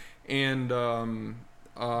Superman and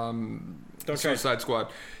Suicide Squad.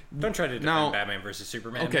 Don't try to defend Now- Batman versus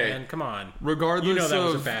Superman. Okay. Man. Come on. Regardless You know that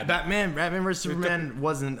was a of bad. Batman vs Superman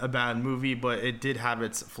wasn't a bad movie, but it did have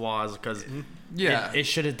its flaws because Yeah. it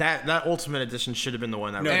should have that Ultimate Edition should have been the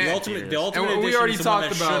one that No, was the in ultimate theaters. And we edition already is the one talked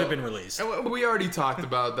that about- should have been released. And we already talked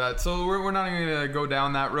about that, so we're not even gonna go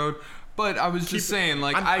down that road. But I was just saying,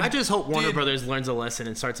 like, I just hope Warner did- Brothers learns a lesson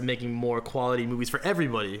and starts making more quality movies for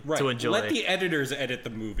everybody Right. to enjoy. Let the editors edit the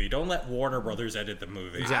movie. Don't let Warner Brothers edit the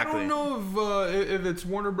movie. Exactly. I don't know if it's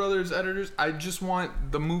Warner Brothers editors. I just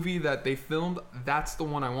want the movie that they filmed. That's the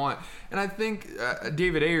one I want. And I think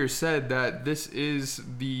David Ayer said that this is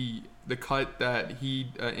the cut that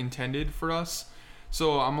he intended for us.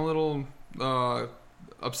 So I'm a little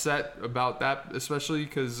upset about that, especially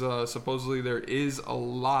because supposedly there is a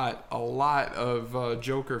lot of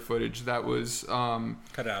Joker footage that was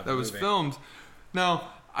Cut out. that was filmed. Now,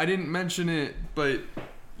 I didn't mention it, but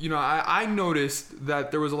you know, I noticed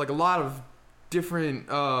that there was like a lot of different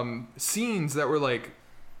scenes that were like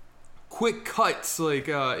quick cuts, like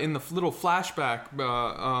in the little flashback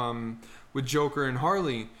with Joker and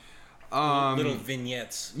Harley. Little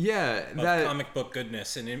vignettes Yeah, of that comic book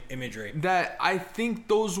goodness and imagery. that I think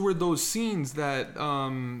those were those scenes that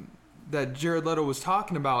that Jared Leto was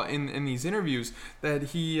talking about in these interviews, that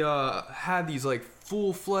he had these like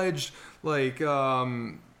full-fledged like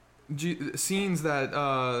scenes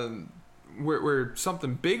that where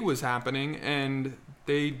something big was happening, and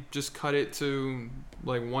they just cut it to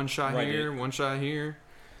like one shot Right. here, one shot here.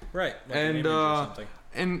 Right. Like an And image or something.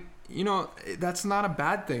 and you know, that's not a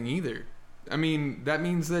bad thing either. I mean, that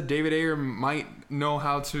means that David Ayer might know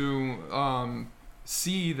how to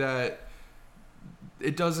see that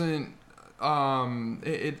it doesn't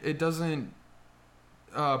it doesn't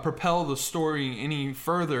propel the story any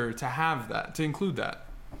further to have that, to include that.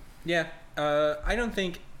 Yeah, I don't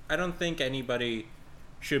think anybody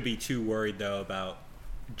should be too worried though about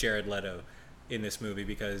Jared Leto in this movie,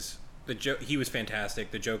 because he was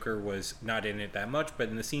fantastic. The Joker was not in it that much, but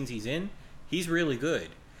in the scenes he's in, he's really good.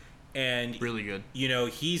 And Really good. You know,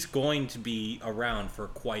 he's going to be around for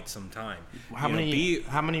quite some time. How You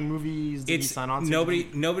know, many movies did he sign on to?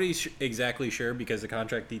 Nobody's exactly sure because the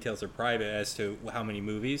contract details are private as to how many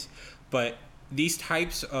movies, but these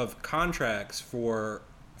types of contracts for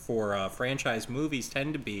franchise movies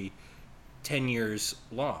tend to be 10 years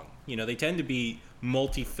long. You know, they tend to be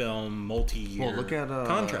multi-film, multi-year Well, look at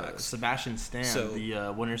contracts. Sebastian Stan, So-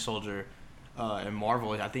 the Winter Soldier, in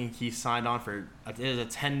Marvel. I think he signed on for it is a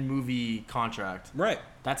 10-movie contract. Right.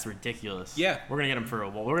 That's ridiculous. Yeah. We're gonna get him for a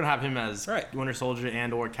while. We're gonna have him as Right. Winter Soldier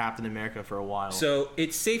and/or Captain America for a while. So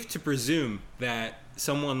it's safe to presume that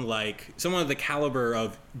someone of the caliber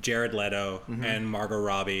of Jared Leto and Margot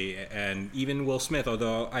Robbie and even Will Smith,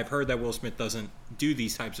 although I've heard that Will Smith doesn't do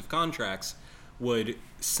these types of contracts, would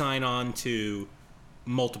sign on to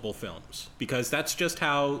multiple films, because that's just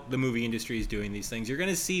how the movie industry is doing these things. You're going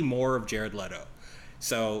to see more of Jared Leto.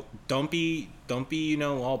 So don't be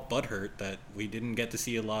all butthurt that we didn't get to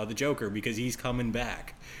see a lot of the Joker, because he's coming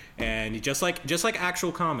back. And just like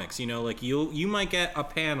actual comics, like you might get a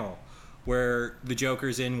panel where the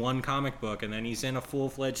Joker's in one comic book and then he's in a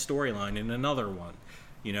full-fledged storyline in another one.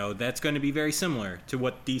 That's going to be very similar to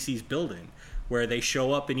what DC's building, where they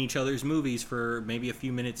show up in each other's movies for maybe a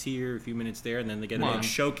few minutes here, a few minutes there, and then they get a big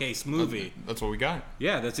showcase movie. That's what we got.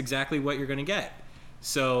 Yeah, that's exactly what you're going to get.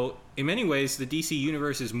 So, in many ways, the DC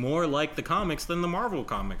universe is more like the comics than the Marvel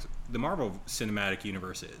Cinematic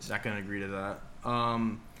Universe is. Not gonna agree to that.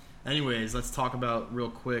 Anyways, let's talk about real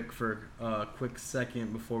quick for a quick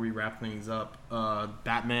second before we wrap things up.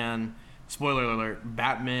 Batman. Spoiler alert.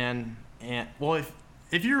 Batman and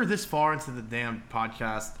if you're this far into the damn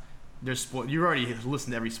podcast, you already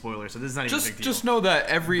listened to every spoiler, so this is not even a big deal. Just know that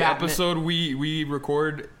every Batman- episode we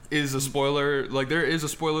record is a spoiler. Like, there is a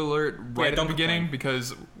spoiler alert right at the don't beginning complain.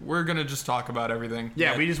 because we're gonna just talk about everything.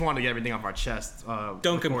 Yeah, we just wanted to get everything off our chest.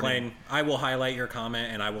 Don't complain. I will highlight your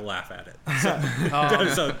comment and I will laugh at it.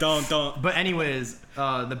 So don't. But anyways,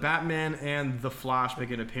 the Batman and the Flash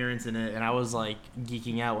make an appearance in it, and I was like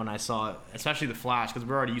geeking out when I saw it, especially the Flash, because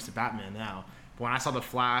we're already used to Batman now. But when I saw the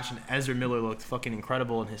Flash and Ezra Miller looked fucking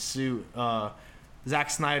incredible in his suit, Zack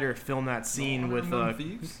Snyder filmed that scene with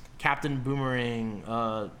Captain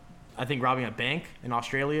Boomerang. I think robbing a bank in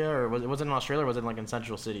Australia, or was it in Australia, or was it like in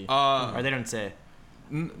Central City? Or they didn't say.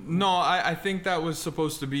 No, I think that was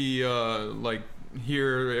supposed to be like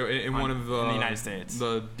here in one of in the United States,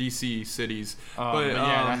 the DC cities. But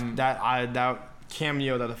yeah, that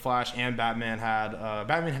cameo that the Flash and Batman had.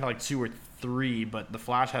 Batman had like 2 or 3, but the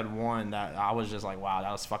Flash had 1 that I was just like, wow,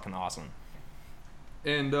 that was fucking awesome.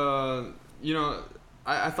 And you know,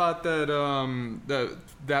 I thought that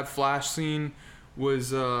that Flash scene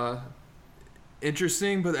was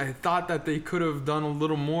interesting, but I thought that they could have done a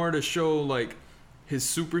little more to show like his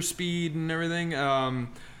super speed and everything.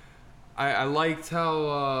 I liked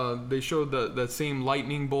how they showed that same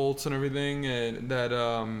lightning bolts and everything, and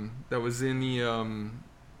that was in the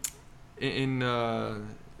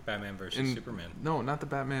Batman versus Superman. No, not the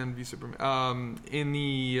Batman v Superman. In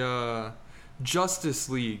the Justice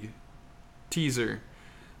League teaser.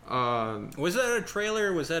 Was that a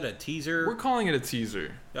trailer? Was that a teaser? We're calling it a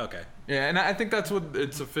teaser. Okay. Yeah, and I think that's what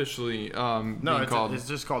it's officially being called. It's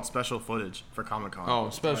just called special footage for Comic-Con. Oh,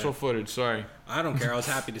 special footage. Sorry. I don't care. I was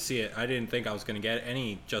happy to see it. I didn't think I was going to get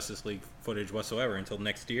any Justice League footage whatsoever until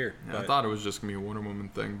next year. Yeah, I thought it was just going to be a Wonder Woman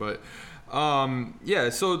thing. But, yeah,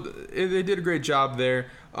 so they did a great job there.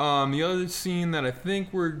 The other scene that I think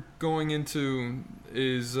we're going into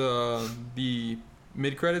is the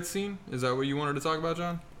mid-credits scene. Is that what you wanted to talk about,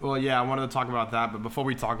 John? Well, yeah, I wanted to talk about that, but before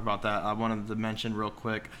we talk about that, I wanted to mention real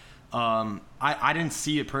quick. I didn't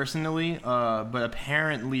see it personally, but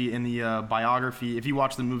apparently in the biography, if you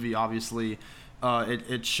watch the movie, obviously,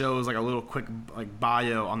 it shows like a little quick like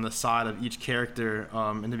bio on the side of each character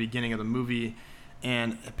in the beginning of the movie,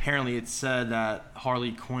 and apparently it said that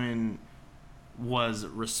Harley Quinn was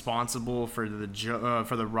responsible for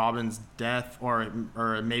the Robin's death, or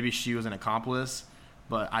maybe she was an accomplice.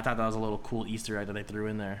 But I thought that was a little cool Easter egg that they threw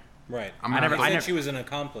in there. Right. I never. She was an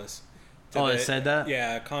accomplice. It said that?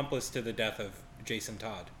 Yeah, accomplice to the death of Jason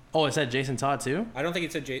Todd. Oh, it said Jason Todd too? I don't think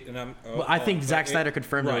it said Jason. Well, I think Zack Snyder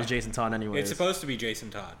confirmed it was right. Jason Todd anyways. It's supposed to be Jason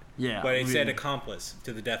Todd. Yeah. But it said accomplice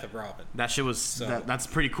to the death of Robin. That shit was that's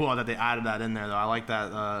pretty cool that they added that in there though. I like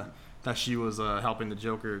that that she was helping the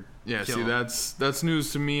Joker. Yeah, kill see, him. that's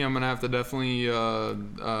news to me. I'm gonna have to definitely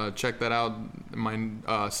check that out in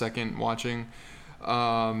my second watching.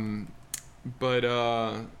 But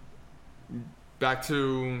back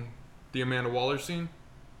to the Amanda Waller scene.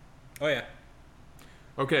 Oh yeah.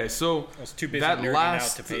 Okay, so I was too busy that nerding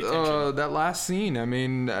last out to pay attention. that last scene. I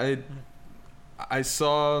mean, I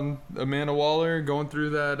saw Amanda Waller going through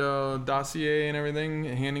that dossier and everything,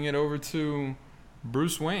 handing it over to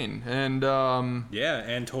Bruce Wayne, and yeah,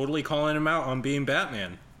 and totally calling him out on being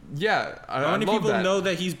Batman. yeah, How many I love people that. know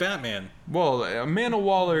that he's Batman? Well, Amanda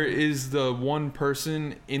Waller is the one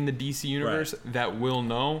person in the DC universe that will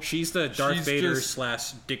know. She's the Darth She's Vader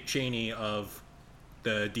just- / Dick Cheney of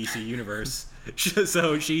the DC universe.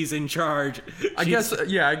 So she's in charge. I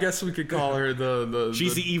guess we could call her the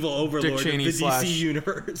She's the evil overlord of the Cheney DC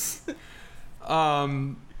universe.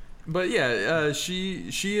 But yeah,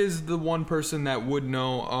 she is the one person that would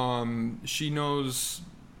know. She knows,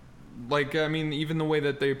 like, I mean, even the way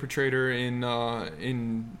that they portrayed her in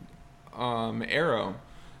Arrow,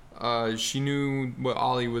 she knew what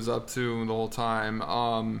Ollie was up to the whole time.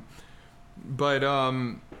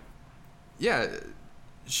 Yeah,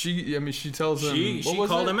 she tells him. She what was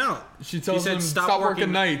called it? him out. She tells said, him stop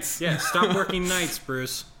working nights. Yeah, stop working nights,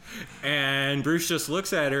 Bruce. And Bruce just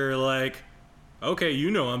looks at her like, okay, you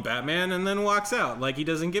know I'm Batman, and then walks out like he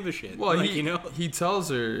doesn't give a shit. Well, like, he tells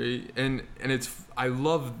her, and it's, I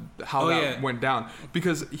love how that went down,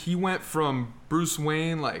 because he went from Bruce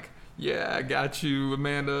Wayne, like, yeah, I got you,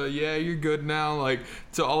 Amanda, yeah, you're good now, like,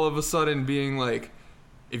 to all of a sudden being like,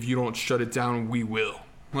 if you don't shut it down, we will.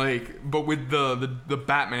 Like, but with the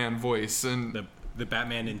Batman voice and the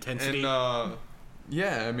Batman intensity. and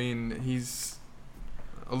yeah, I mean, he's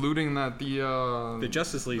alluding that the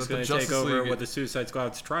Justice League's going to take over what the Suicide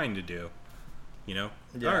Squad's trying to do. You know?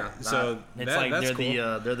 Yeah. Alright, so it's that's they're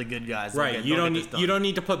cool. they're the good guys. Right. You don't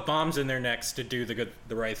need to put bombs in their necks to do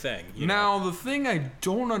the right thing. You Now, know? the thing I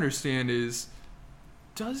don't understand is,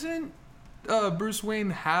 doesn't Bruce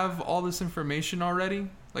Wayne have all this information already?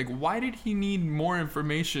 Like, why did he need more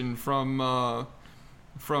information from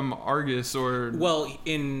from Argus or... Well,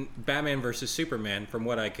 in Batman versus Superman, from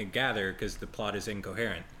what I can gather, because the plot is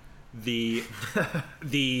incoherent, the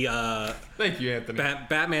Thank you, Anthony.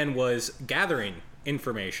 Batman was gathering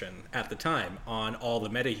information at the time on all the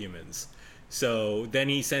metahumans. So then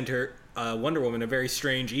he sent her Wonder Woman a very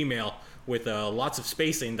strange email with lots of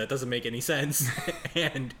spacing that doesn't make any sense,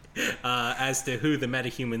 and as to who the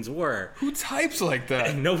metahumans were. Who types like that?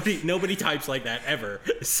 And nobody types like that ever.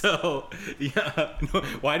 So, yeah,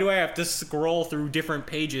 why do I have to scroll through different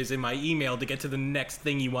pages in my email to get to the next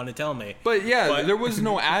thing you want to tell me? But yeah, there was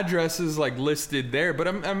no addresses like listed there. But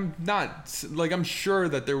I'm not like, I'm sure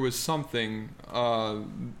that there was something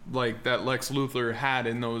like that Lex Luthor had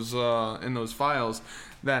in those files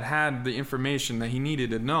that had the information that he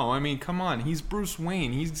needed to know. I mean, come on, he's Bruce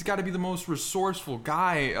Wayne. He's got to be the most resourceful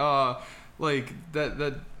guy like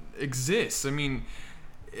that exists. I mean,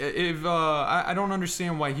 if I don't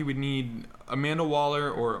understand why he would need Amanda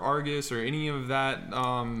Waller or Argus or any of that.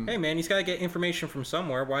 Hey man, he's got to get information from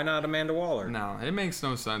somewhere. Why not Amanda Waller? No, it makes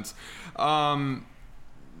no sense. I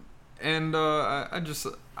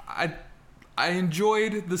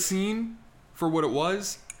enjoyed the scene for what it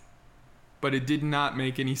was, but it did not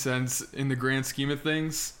make any sense in the grand scheme of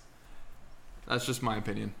things. That's just my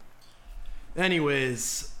opinion.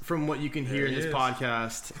 Anyways, from what you can hear in this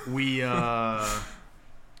podcast, we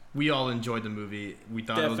all enjoyed the movie. We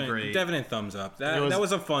thought it was great. Definite thumbs up. That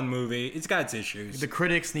was a fun movie. It's got its issues. The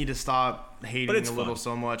critics need to stop hating a little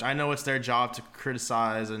so much. I know it's their job to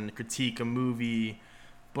criticize and critique a movie,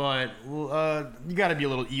 but you got to be a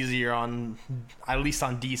little easier on, at least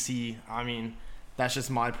on DC. I mean, that's just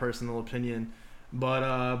my personal opinion.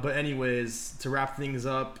 But anyways, to wrap things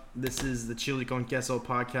up, this is the Chili con Queso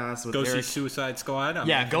podcast with Go Eric. see Suicide Squad.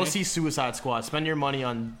 Go see Suicide Squad. Spend your money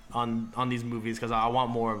on these movies because I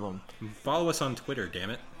want more of them. Follow us on Twitter, damn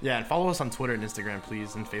it. Yeah, and follow us on Twitter and Instagram,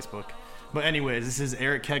 please, and Facebook. But anyways, this is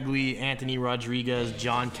Eric Kegley, Anthony Rodriguez,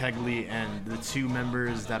 John Kegley, and the two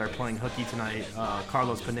members that are playing hooky tonight,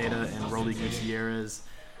 Carlos Pineda and Rolly Gutierrez.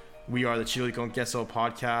 We are the Chili con Queso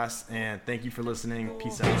podcast, and thank you for listening.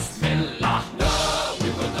 Peace out. Bismillah, no, we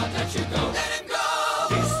will not let you go. Let him go.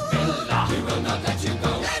 Bismillah, we will not let you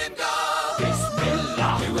go. Let him go.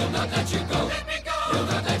 Bismillah, we will not let you go. Let me go. We'll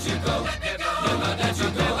not let you go. Let me go. We'll not let you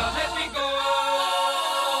go. Let me go.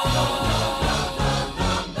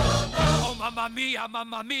 Oh, mamma mia,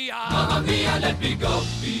 mamma mia. Mamma mia, let me go.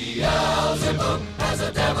 Beelzebub has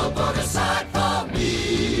a devil put aside for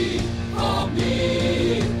me. For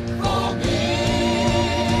me. For me.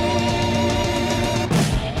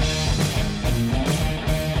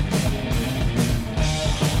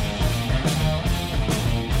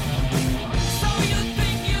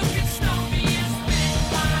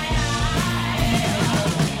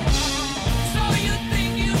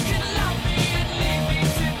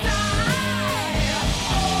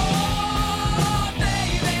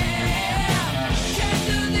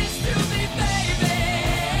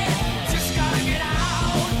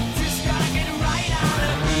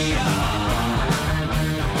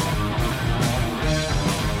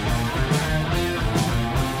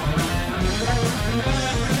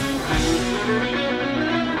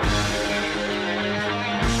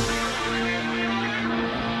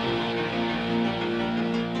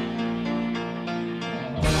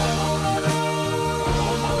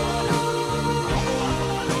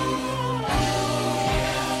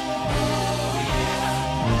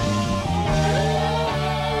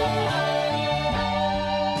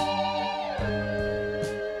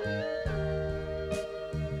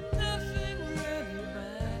 Nothing really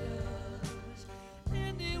matters.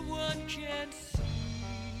 Anyone can see.